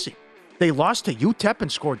to Boise. They lost to UTEP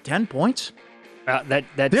and scored 10 points.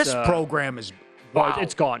 This program is wow.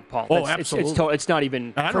 It's gone, Paul. Oh, absolutely. It's not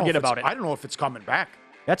even. Forget about it. I don't know if it's coming back.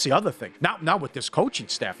 That's the other thing. Not with this coaching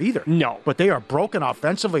staff either. No. But they are broken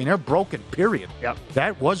offensively, and they're broken, period. Yep.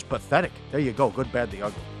 That was pathetic. There you go. Good, bad, the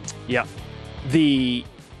ugly. Yeah.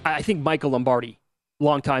 I think Michael Lombardi,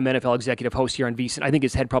 longtime NFL executive host here on VSiN, I think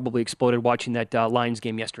his head probably exploded watching that Lions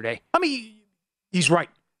game yesterday. I mean, he's right.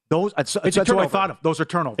 That's what I thought of. Those are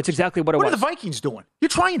turnovers. It's exactly what it was. What are the Vikings doing? You're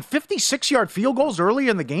trying 56-yard field goals early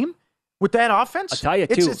in the game with that offense? I'll tell you,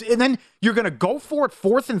 too. And then you're going to go for it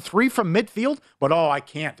 4th and 3 from midfield? But, I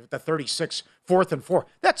can't. At the 36, 4th and 4.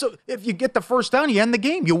 If you get the first down, you end the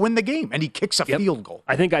game. You win the game. And he kicks a field goal.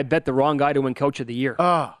 I think I bet the wrong guy to win Coach of the Year.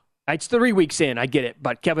 It's 3 weeks in. I get it.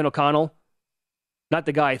 But Kevin O'Connell, not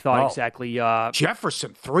the guy I thought exactly.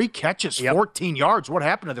 Jefferson, 3 catches, 14 yards. What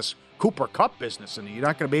happened to this Cooper Kupp business? And you're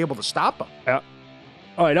not going to be able to stop him. Yeah.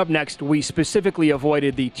 All right, up next, we specifically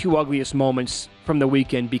avoided the 2 ugliest moments from the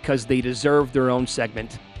weekend because they deserve their own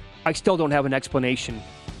segment. I still don't have an explanation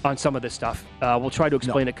on some of this stuff. We'll try to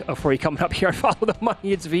explain it for you coming up here on Follow the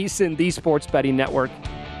Money. It's VSiN, the Sports Betting Network.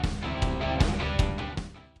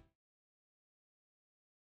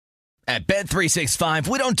 At Bet365,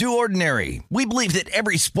 we don't do ordinary. We believe that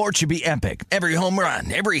every sport should be epic. Every home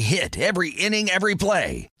run, every hit, every inning, every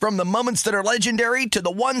play. From the moments that are legendary to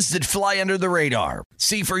the ones that fly under the radar.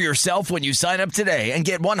 See for yourself when you sign up today and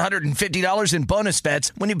get $150 in bonus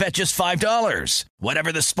bets when you bet just $5.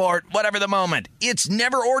 Whatever the sport, whatever the moment, it's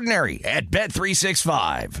never ordinary at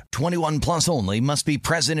Bet365. 21 plus only. Must be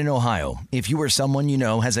present in Ohio. If you or someone you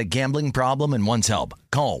know has a gambling problem and wants help,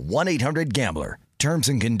 call 1-800-GAMBLER. Terms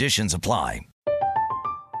and conditions apply.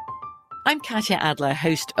 I'm Katya Adler,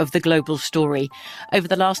 host of The Global Story. Over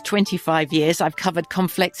the last 25 years, I've covered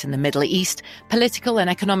conflicts in the Middle East, political and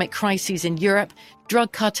economic crises in Europe,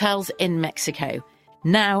 drug cartels in Mexico.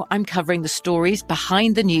 Now I'm covering the stories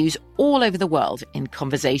behind the news all over the world in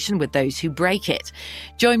conversation with those who break it.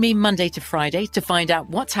 Join me Monday to Friday to find out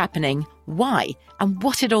what's happening, why, and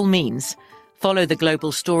what it all means. Follow The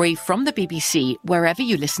Global Story from the BBC wherever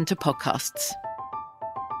you listen to podcasts.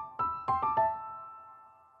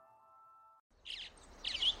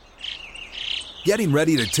 Getting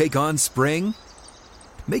ready to take on spring?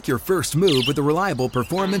 Make your first move with the reliable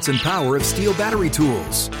performance and power of Steel battery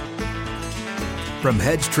tools. From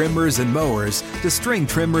hedge trimmers and mowers to string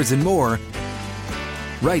trimmers and more,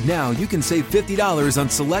 right now you can save $50 on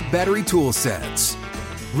select battery tool sets.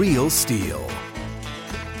 Real Steel.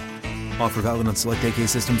 Offer valid on select AK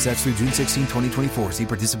system sets through June 16, 2024. See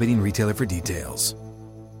participating retailer for details.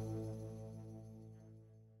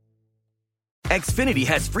 Xfinity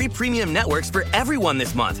has free premium networks for everyone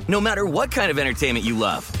this month, no matter what kind of entertainment you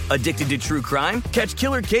love. Addicted to true crime? Catch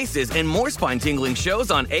killer cases and more spine-tingling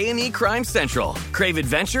shows on A&E Crime Central. Crave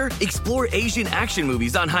adventure? Explore Asian action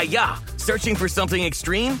movies on Hi-YAH. Searching for something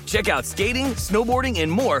extreme? Check out skating, snowboarding, and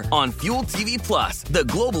more on Fuel TV Plus, the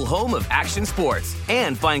global home of action sports.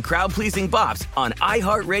 And find crowd-pleasing bops on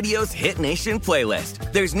iHeartRadio's Hit Nation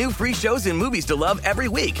playlist. There's new free shows and movies to love every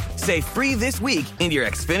week. Say free this week in your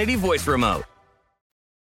Xfinity voice remote.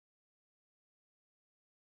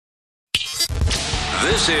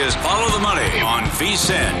 This is Follow the Money on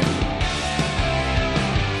VSiN.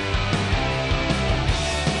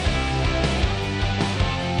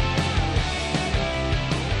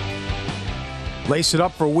 Lace it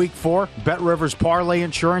up for Week 4. Bet Rivers Parlay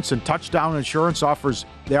Insurance and Touchdown Insurance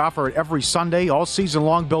they offer it every Sunday, all season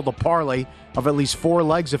long. Build a parlay of at least 4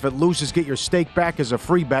 legs. If it loses, get your stake back as a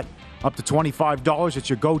free bet up to $25. It's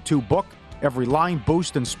your go-to book. Every line,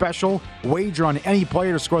 boost, and special. Wager on any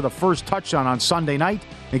player to score the first touchdown on Sunday night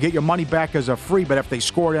and get your money back as a free bet if they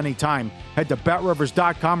score at any time. Head to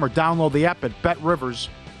BetRivers.com or download the app at BetRivers.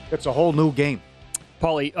 It's a whole new game.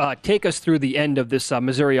 Paulie, take us through the end of this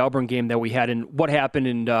Missouri-Auburn game that we had and what happened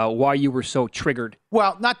and why you were so triggered.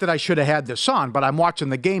 Well, not that I should have had this on, but I'm watching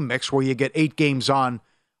the game mix where you get 8 games on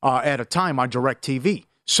at a time on DirecTV.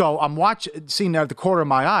 So I'm seeing at the corner of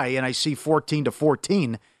my eye, and I see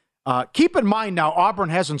 14-14. Keep in mind now, Auburn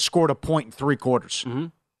hasn't scored a point in 3 quarters. Mm-hmm.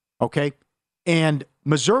 Okay? And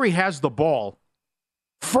Missouri has the ball.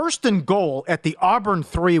 First and goal at the Auburn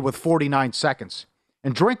 3 with 49 seconds.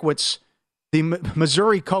 And Drinkwitz, the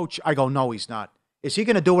Missouri coach, I go, no, he's not. Is he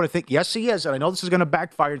going to do what I think? Yes, he is. And I know this is going to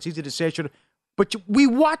backfire. It's easy to say. But we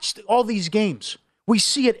watched all these games. We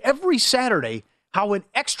see it every Saturday, how an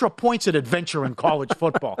extra point's an adventure in college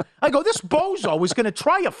football. I go, this bozo is going to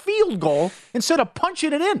try a field goal instead of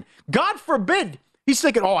punching it in. God forbid. He's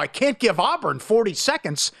thinking, I can't give Auburn 40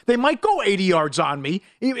 seconds. They might go 80 yards on me,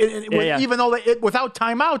 even though without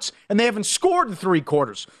timeouts, and they haven't scored in 3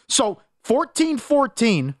 quarters. So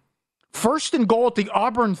 14-14. First and goal at the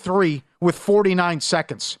Auburn 3 with 49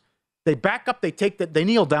 seconds. They back up, they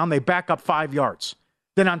kneel down, they back up 5 yards.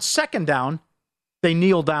 Then on second down, they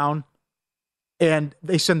kneel down, and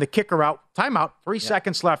they send the kicker out. Timeout, 3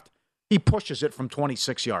 seconds left. He pushes it from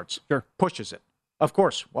 26 yards. Sure. Pushes it. Of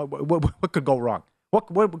course. What could go wrong? What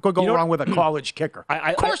could go wrong with a college kicker?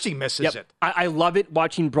 Of course he misses it. I love it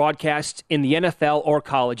watching broadcasts in the NFL or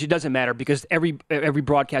college. It doesn't matter because every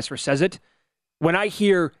broadcaster says it. When I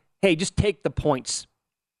hear, hey, just take the points.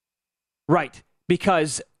 Right.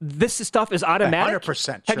 Because this stuff is automatic. 100%.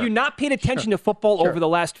 Sure. Have you not paid attention to football over the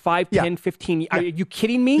last 5, 10, 15 years? Are you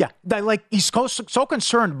kidding me? Yeah. He's so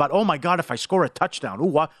concerned about, oh, my God, if I score a touchdown.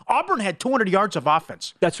 Ooh, Auburn had 200 yards of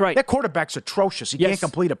offense. That's right. That quarterback's atrocious. He can't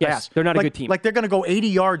complete a pass. Yes, they're not a good team. Like they're going to go 80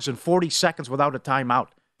 yards in 40 seconds without a timeout.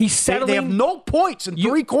 He's settling. They have no points in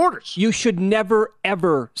 3 quarters. You should never,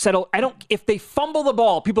 ever settle. If they fumble the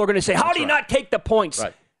ball, people are going to say, how do you not take the points?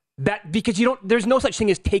 Right. Because there's no such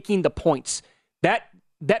thing as taking the points.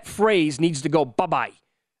 That phrase needs to go bye-bye.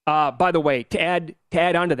 By the way, to add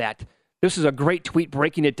on to that, this is a great tweet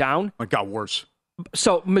breaking it down. It got worse.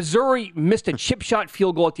 So Missouri missed a chip shot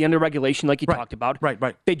field goal at the end of regulation, like you talked about.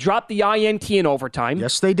 Right. They dropped the INT in overtime.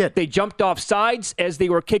 Yes, they did. They jumped off sides as they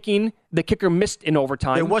were kicking. The kicker missed in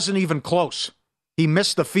overtime. It wasn't even close. He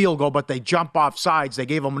missed the field goal, but they jump off sides. They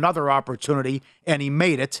gave him another opportunity, and he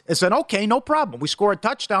made it. And said, okay, no problem. We score a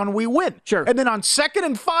touchdown, and we win. Sure. And then on 2nd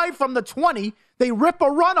and 5 from the 20, they rip a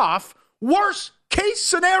runoff. Worst case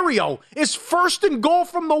scenario is 1st and goal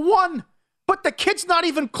from the 1. But the kid's not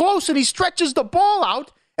even close, and he stretches the ball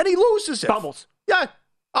out, and he loses it. Fumbles. Yeah,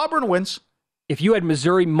 Auburn wins. If you had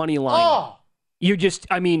Missouri money line,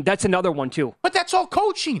 that's another one, too. But that's all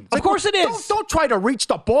coaching. Of course it is. Don't try to reach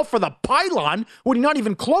the ball for the pylon when you're not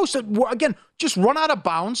even close. Again, just run out of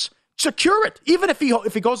bounds, secure it. Even if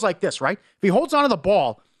he goes like this, right? If he holds onto the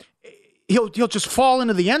ball, he'll just fall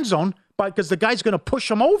into the end zone because the guy's going to push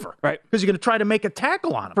him over. Right. Because he's going to try to make a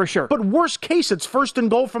tackle on him. For sure. But worst case, it's 1st and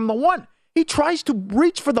goal from the 1. He tries to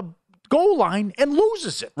reach for the goal line and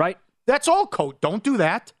loses it. Right. That's all, coach. Don't do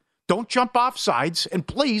that. Don't jump off sides. And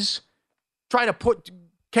please try to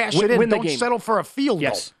cash it in. Don't settle for a field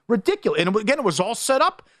goal. Ridiculous. And again, it was all set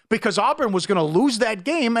up because Auburn was going to lose that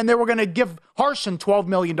game and they were going to give Harsin $12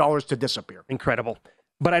 million to disappear. Incredible.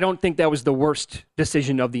 But I don't think that was the worst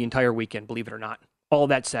decision of the entire weekend, believe it or not. All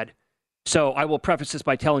that said. So I will preface this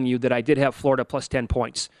by telling you that I did have Florida plus 10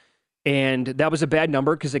 points. And that was a bad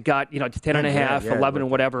number because it got, to 10.5, 11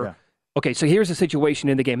 and whatever. Yeah. Okay, so here's the situation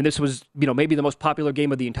in the game. And this was, maybe the most popular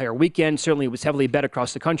game of the entire weekend. Certainly it was heavily bet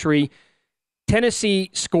across the country. Tennessee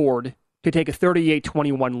scored to take a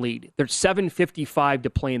 38-21 lead. There's 7:55 to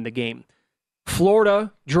play in the game.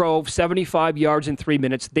 Florida drove 75 yards in 3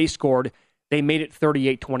 minutes. They scored. They made it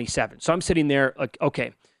 38-27. So I'm sitting there like,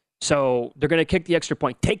 okay, so they're going to kick the extra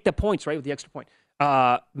point. Take the points, right, with the extra point.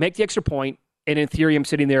 Make the extra point. And in theory, I'm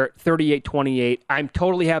sitting there 38-28. I'm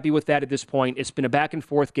totally happy with that at this point. It's been a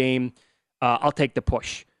back-and-forth game. I'll take the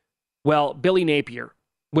push. Well, Billy Napier,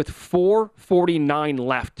 with 4:49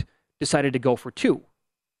 left, decided to go for 2.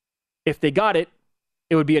 If they got it,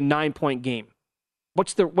 it would be a 9-point game.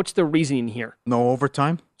 What's the reasoning here? No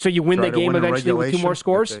overtime. So you win the game eventually with 2 more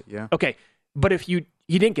scores? Yeah. Okay. But if you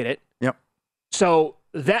didn't get it. Yep. So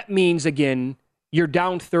that means, again, you're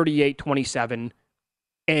down 38-27,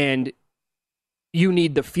 and you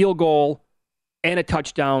need the field goal and a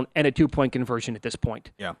touchdown and a 2-point conversion at this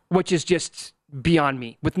point. Yeah. Which is just beyond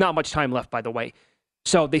me, with not much time left, by the way.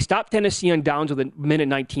 So they stopped Tennessee on downs with a minute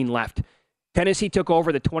 19 left. Tennessee took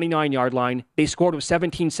over the 29-yard line. They scored with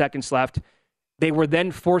 17 seconds left. They were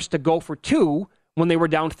then forced to go for 2 when they were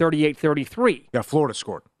down 38-33. Yeah, Florida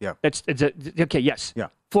scored. Yeah. Okay, yes. Yeah.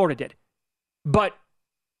 Florida did. But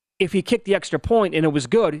if he kicked the extra point and it was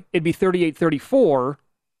good, it'd be 38-34.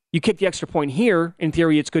 You kick the extra point here, in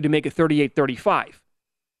theory, it's good to make it 38-35.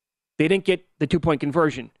 They didn't get the 2-point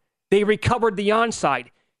conversion. They recovered the onside.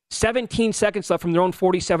 17 seconds left from their own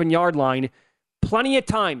 47-yard line. Plenty of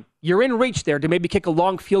time. You're in reach there to maybe kick a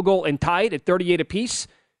long field goal and tie it at 38 apiece,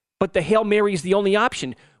 but the Hail Mary is the only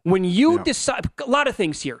option. When you decide, a lot of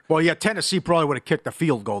things here. Well, yeah, Tennessee probably would have kicked the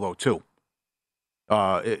field goal, though, too,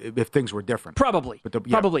 if things were different. Probably.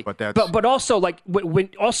 Probably. But also, like,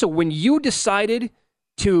 when you decided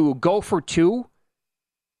to go for 2,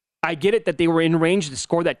 I get it that they were in range to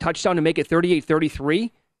score that touchdown to make it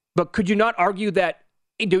 38-33, but could you not argue that,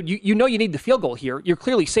 hey, dude, you know you need the field goal here. You're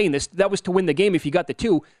clearly saying this. That was to win the game if you got the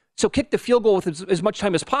 2. So kick the field goal with as much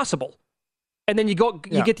time as possible. And then you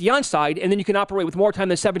get the onside, and then you can operate with more time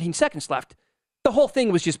than 17 seconds left. The whole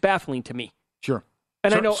thing was just baffling to me. Sure.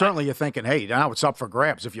 And I know certainly you're thinking, hey, now it's up for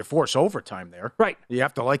grabs. If you force overtime there, right? You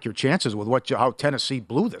have to like your chances with how Tennessee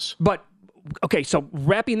blew this. But okay, so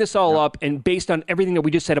wrapping this all up, and based on everything that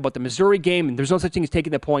we just said about the Missouri game, and there's no such thing as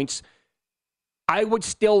taking the points, I would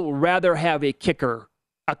still rather have a kicker,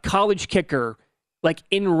 a college kicker, like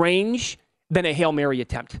in range than a Hail Mary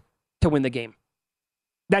attempt to win the game.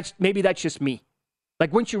 That's just me.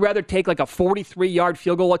 Like, wouldn't you rather take like a 43-yard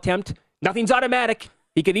field goal attempt? Nothing's automatic.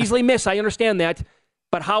 He could easily miss. I understand that.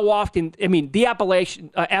 But how often? I mean, the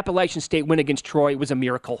Appalachian State win against Troy was a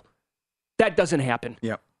miracle. That doesn't happen.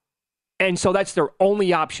 Yep. And so that's their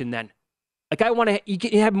only option then. Like, you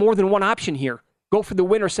can have more than one option here. Go for the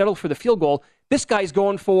win or settle for the field goal. This guy's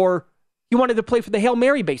going for, he wanted to play for the Hail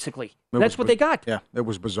Mary, basically. That's what they got. Yeah, it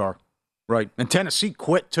was bizarre. Right. And Tennessee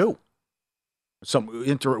quit, too. Some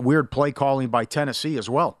weird play calling by Tennessee as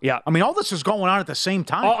well. Yeah. I mean, all this is going on at the same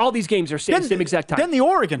time. All these games are same exact time. Then the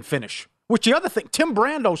Oregon finish, which the other thing, Tim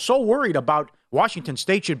Brando's so worried about Washington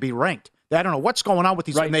State should be ranked. I don't know what's going on with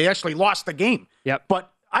these. Right. And they actually lost the game. Yep.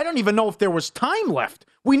 But I don't even know if there was time left.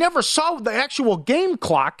 We never saw the actual game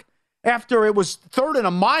clock after it was 3rd and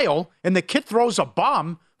a mile, and the kid throws a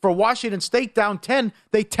bomb for Washington State down 10.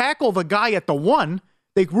 They tackle the guy at the 1.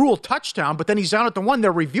 They rule touchdown, but then he's down at the 1.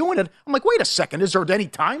 They're reviewing it. I'm like, wait a second. Is there any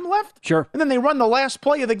time left? Sure. And then they run the last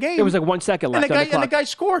play of the game. It was like 1 second left. And the guy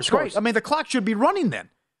scores. Right. I mean, the clock should be running then.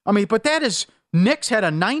 I mean, but that is, Knicks had a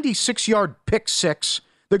 96-yard pick 6.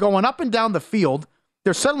 They're going up and down the field.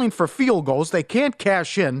 They're settling for field goals. They can't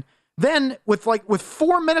cash in. Then with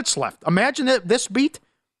 4 minutes left, imagine this beat.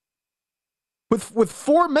 With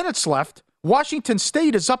 4 minutes left, Washington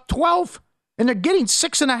State is up 12, and they're getting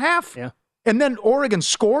 6.5. Yeah. And then Oregon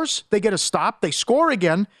scores. They get a stop. They score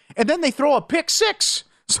again. And then they throw a pick 6.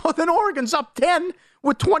 So then Oregon's up 10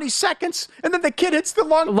 with 20 seconds. And then the kid hits the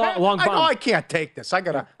long bomb. I can't take this. I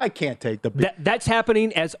can't take the beat. That's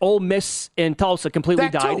happening as Ole Miss and Tulsa completely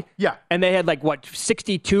died. Too. Yeah. And they had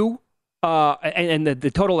 62. And the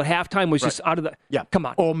total at halftime was just out of the. Yeah. Come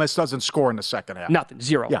on. Ole Miss doesn't score in the second half. Nothing.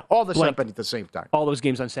 0. Yeah. All this happened at the same time. All those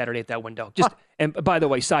games on Saturday at that window. And by the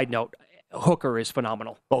way, side note, Hooker is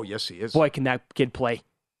phenomenal. Oh, yes, he is. Boy, can that kid play.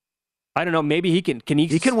 I don't know. Maybe he can.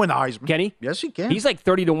 He can win the Heisman. Can he? Yes, he can. He's like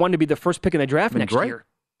 30-1 to be the first pick in the draft next year.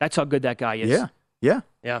 That's how good that guy is. Yeah.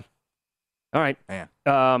 All right. Man.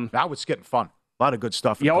 Now it's getting fun. A lot of good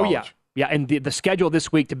stuff in college. Yeah. And the schedule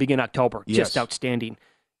this week to begin October, just outstanding.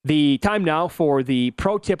 The time now for the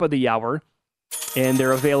pro tip of the hour, and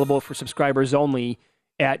they're available for subscribers only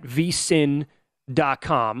at vsin.com.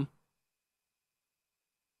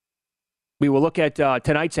 We will look at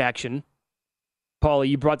tonight's action. Paulie,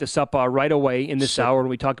 you brought this up right away in this hour when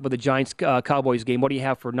we talked about the Giants-Cowboys game. What do you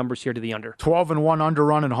have for numbers here to the under? 12-1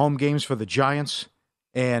 underrun in home games for the Giants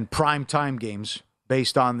and primetime games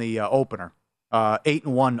based on the opener.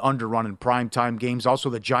 8-1 underrun in primetime games. Also,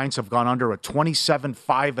 the Giants have gone under a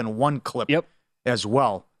 27-5-1 clip as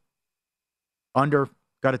well. Under,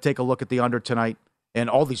 got to take a look at the under tonight. And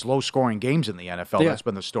all these low-scoring games in the NFL, that's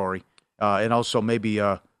been the story. And also maybe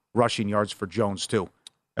rushing yards for Jones, too,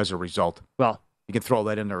 as a result. Well, you can throw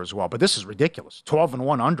that in there as well. But this is ridiculous.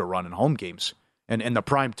 12-1 underrun in home games and the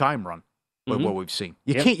prime time run, what we've seen.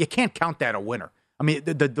 You can't count that a winner. I mean,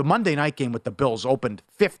 the Monday night game with the Bills opened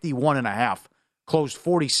 51.5, closed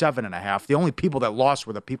 47.5. The only people that lost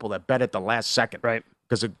were the people that bet at the last second. Right.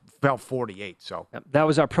 Because it fell 48. So that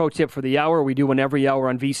was our pro tip for the hour. We do one every hour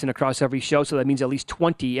on VSiN across every show, so that means at least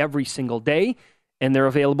 20 every single day. And they're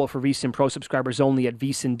available for VSiN Pro subscribers only at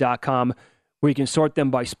VSiN.com, where you can sort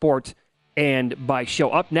them by sport and by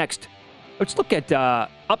show. Up next, let's look at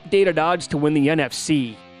updated odds to win the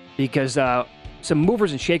NFC, because some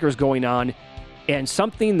movers and shakers going on, and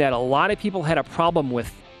something that a lot of people had a problem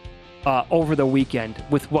with over the weekend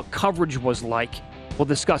with what coverage was like. We'll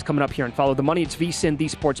discuss coming up here and Follow the Money. It's VSiN, the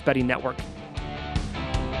Sports Betting Network.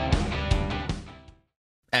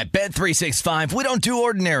 At Bet365, we don't do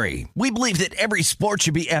ordinary. We believe that every sport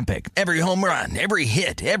should be epic. Every home run, every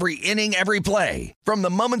hit, every inning, every play. From the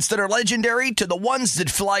moments that are legendary to the ones that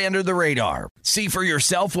fly under the radar. See for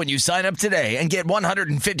yourself when you sign up today and get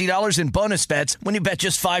 $150 in bonus bets when you bet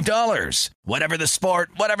just $5. Whatever the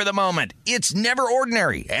sport, whatever the moment, it's never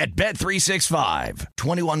ordinary at Bet365.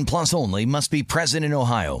 21 plus only. Must be present in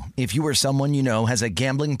Ohio. If you or someone you know has a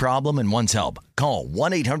gambling problem and wants help, call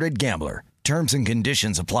 1-800-GAMBLER. Terms and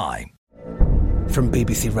conditions apply. From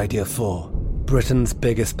BBC Radio 4, Britain's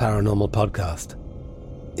biggest paranormal podcast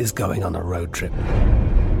is going on a road trip.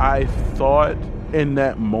 I thought in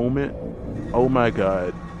that moment, oh my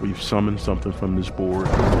God, we've summoned something from this board.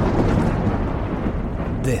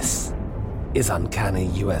 This is Uncanny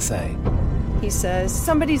USA. He says,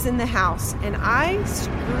 somebody's in the house, and I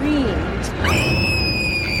screamed.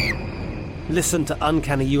 Listen to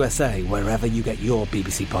Uncanny USA wherever you get your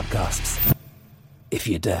BBC podcasts, if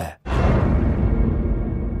you dare.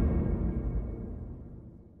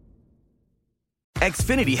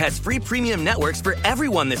 Xfinity has free premium networks for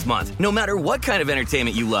everyone this month, no matter what kind of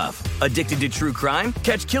entertainment you love. Addicted to true crime?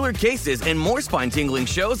 Catch killer cases and more spine-tingling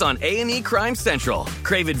shows on A&E Crime Central.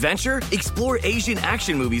 Crave adventure? Explore Asian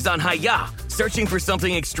action movies on Hi-YAH. Searching for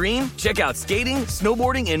something extreme? Check out skating,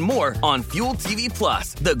 snowboarding, and more on Fuel TV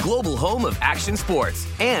Plus, the global home of action sports.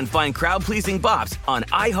 And find crowd-pleasing bops on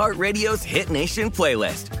iHeartRadio's Hit Nation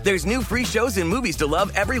playlist. There's new free shows and movies to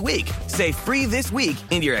love every week. Say free this week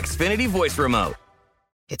in your Xfinity voice remote.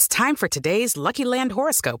 It's time for today's Lucky Land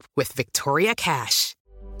horoscope with Victoria Cash.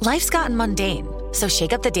 Life's gotten mundane, so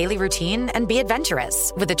shake up the daily routine and be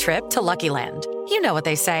adventurous with a trip to Lucky Land. You know what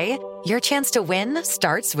they say, your chance to win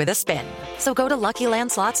starts with a spin. So go to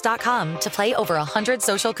LuckyLandSlots.com to play over 100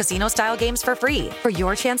 social casino-style games for free for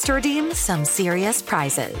your chance to redeem some serious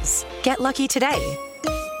prizes. Get lucky today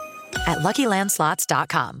at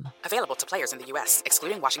LuckyLandSlots.com. Available to players in the U.S.,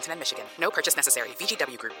 excluding Washington and Michigan. No purchase necessary.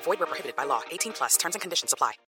 VGW Group. Void where prohibited by law. 18 plus. Terms and conditions apply.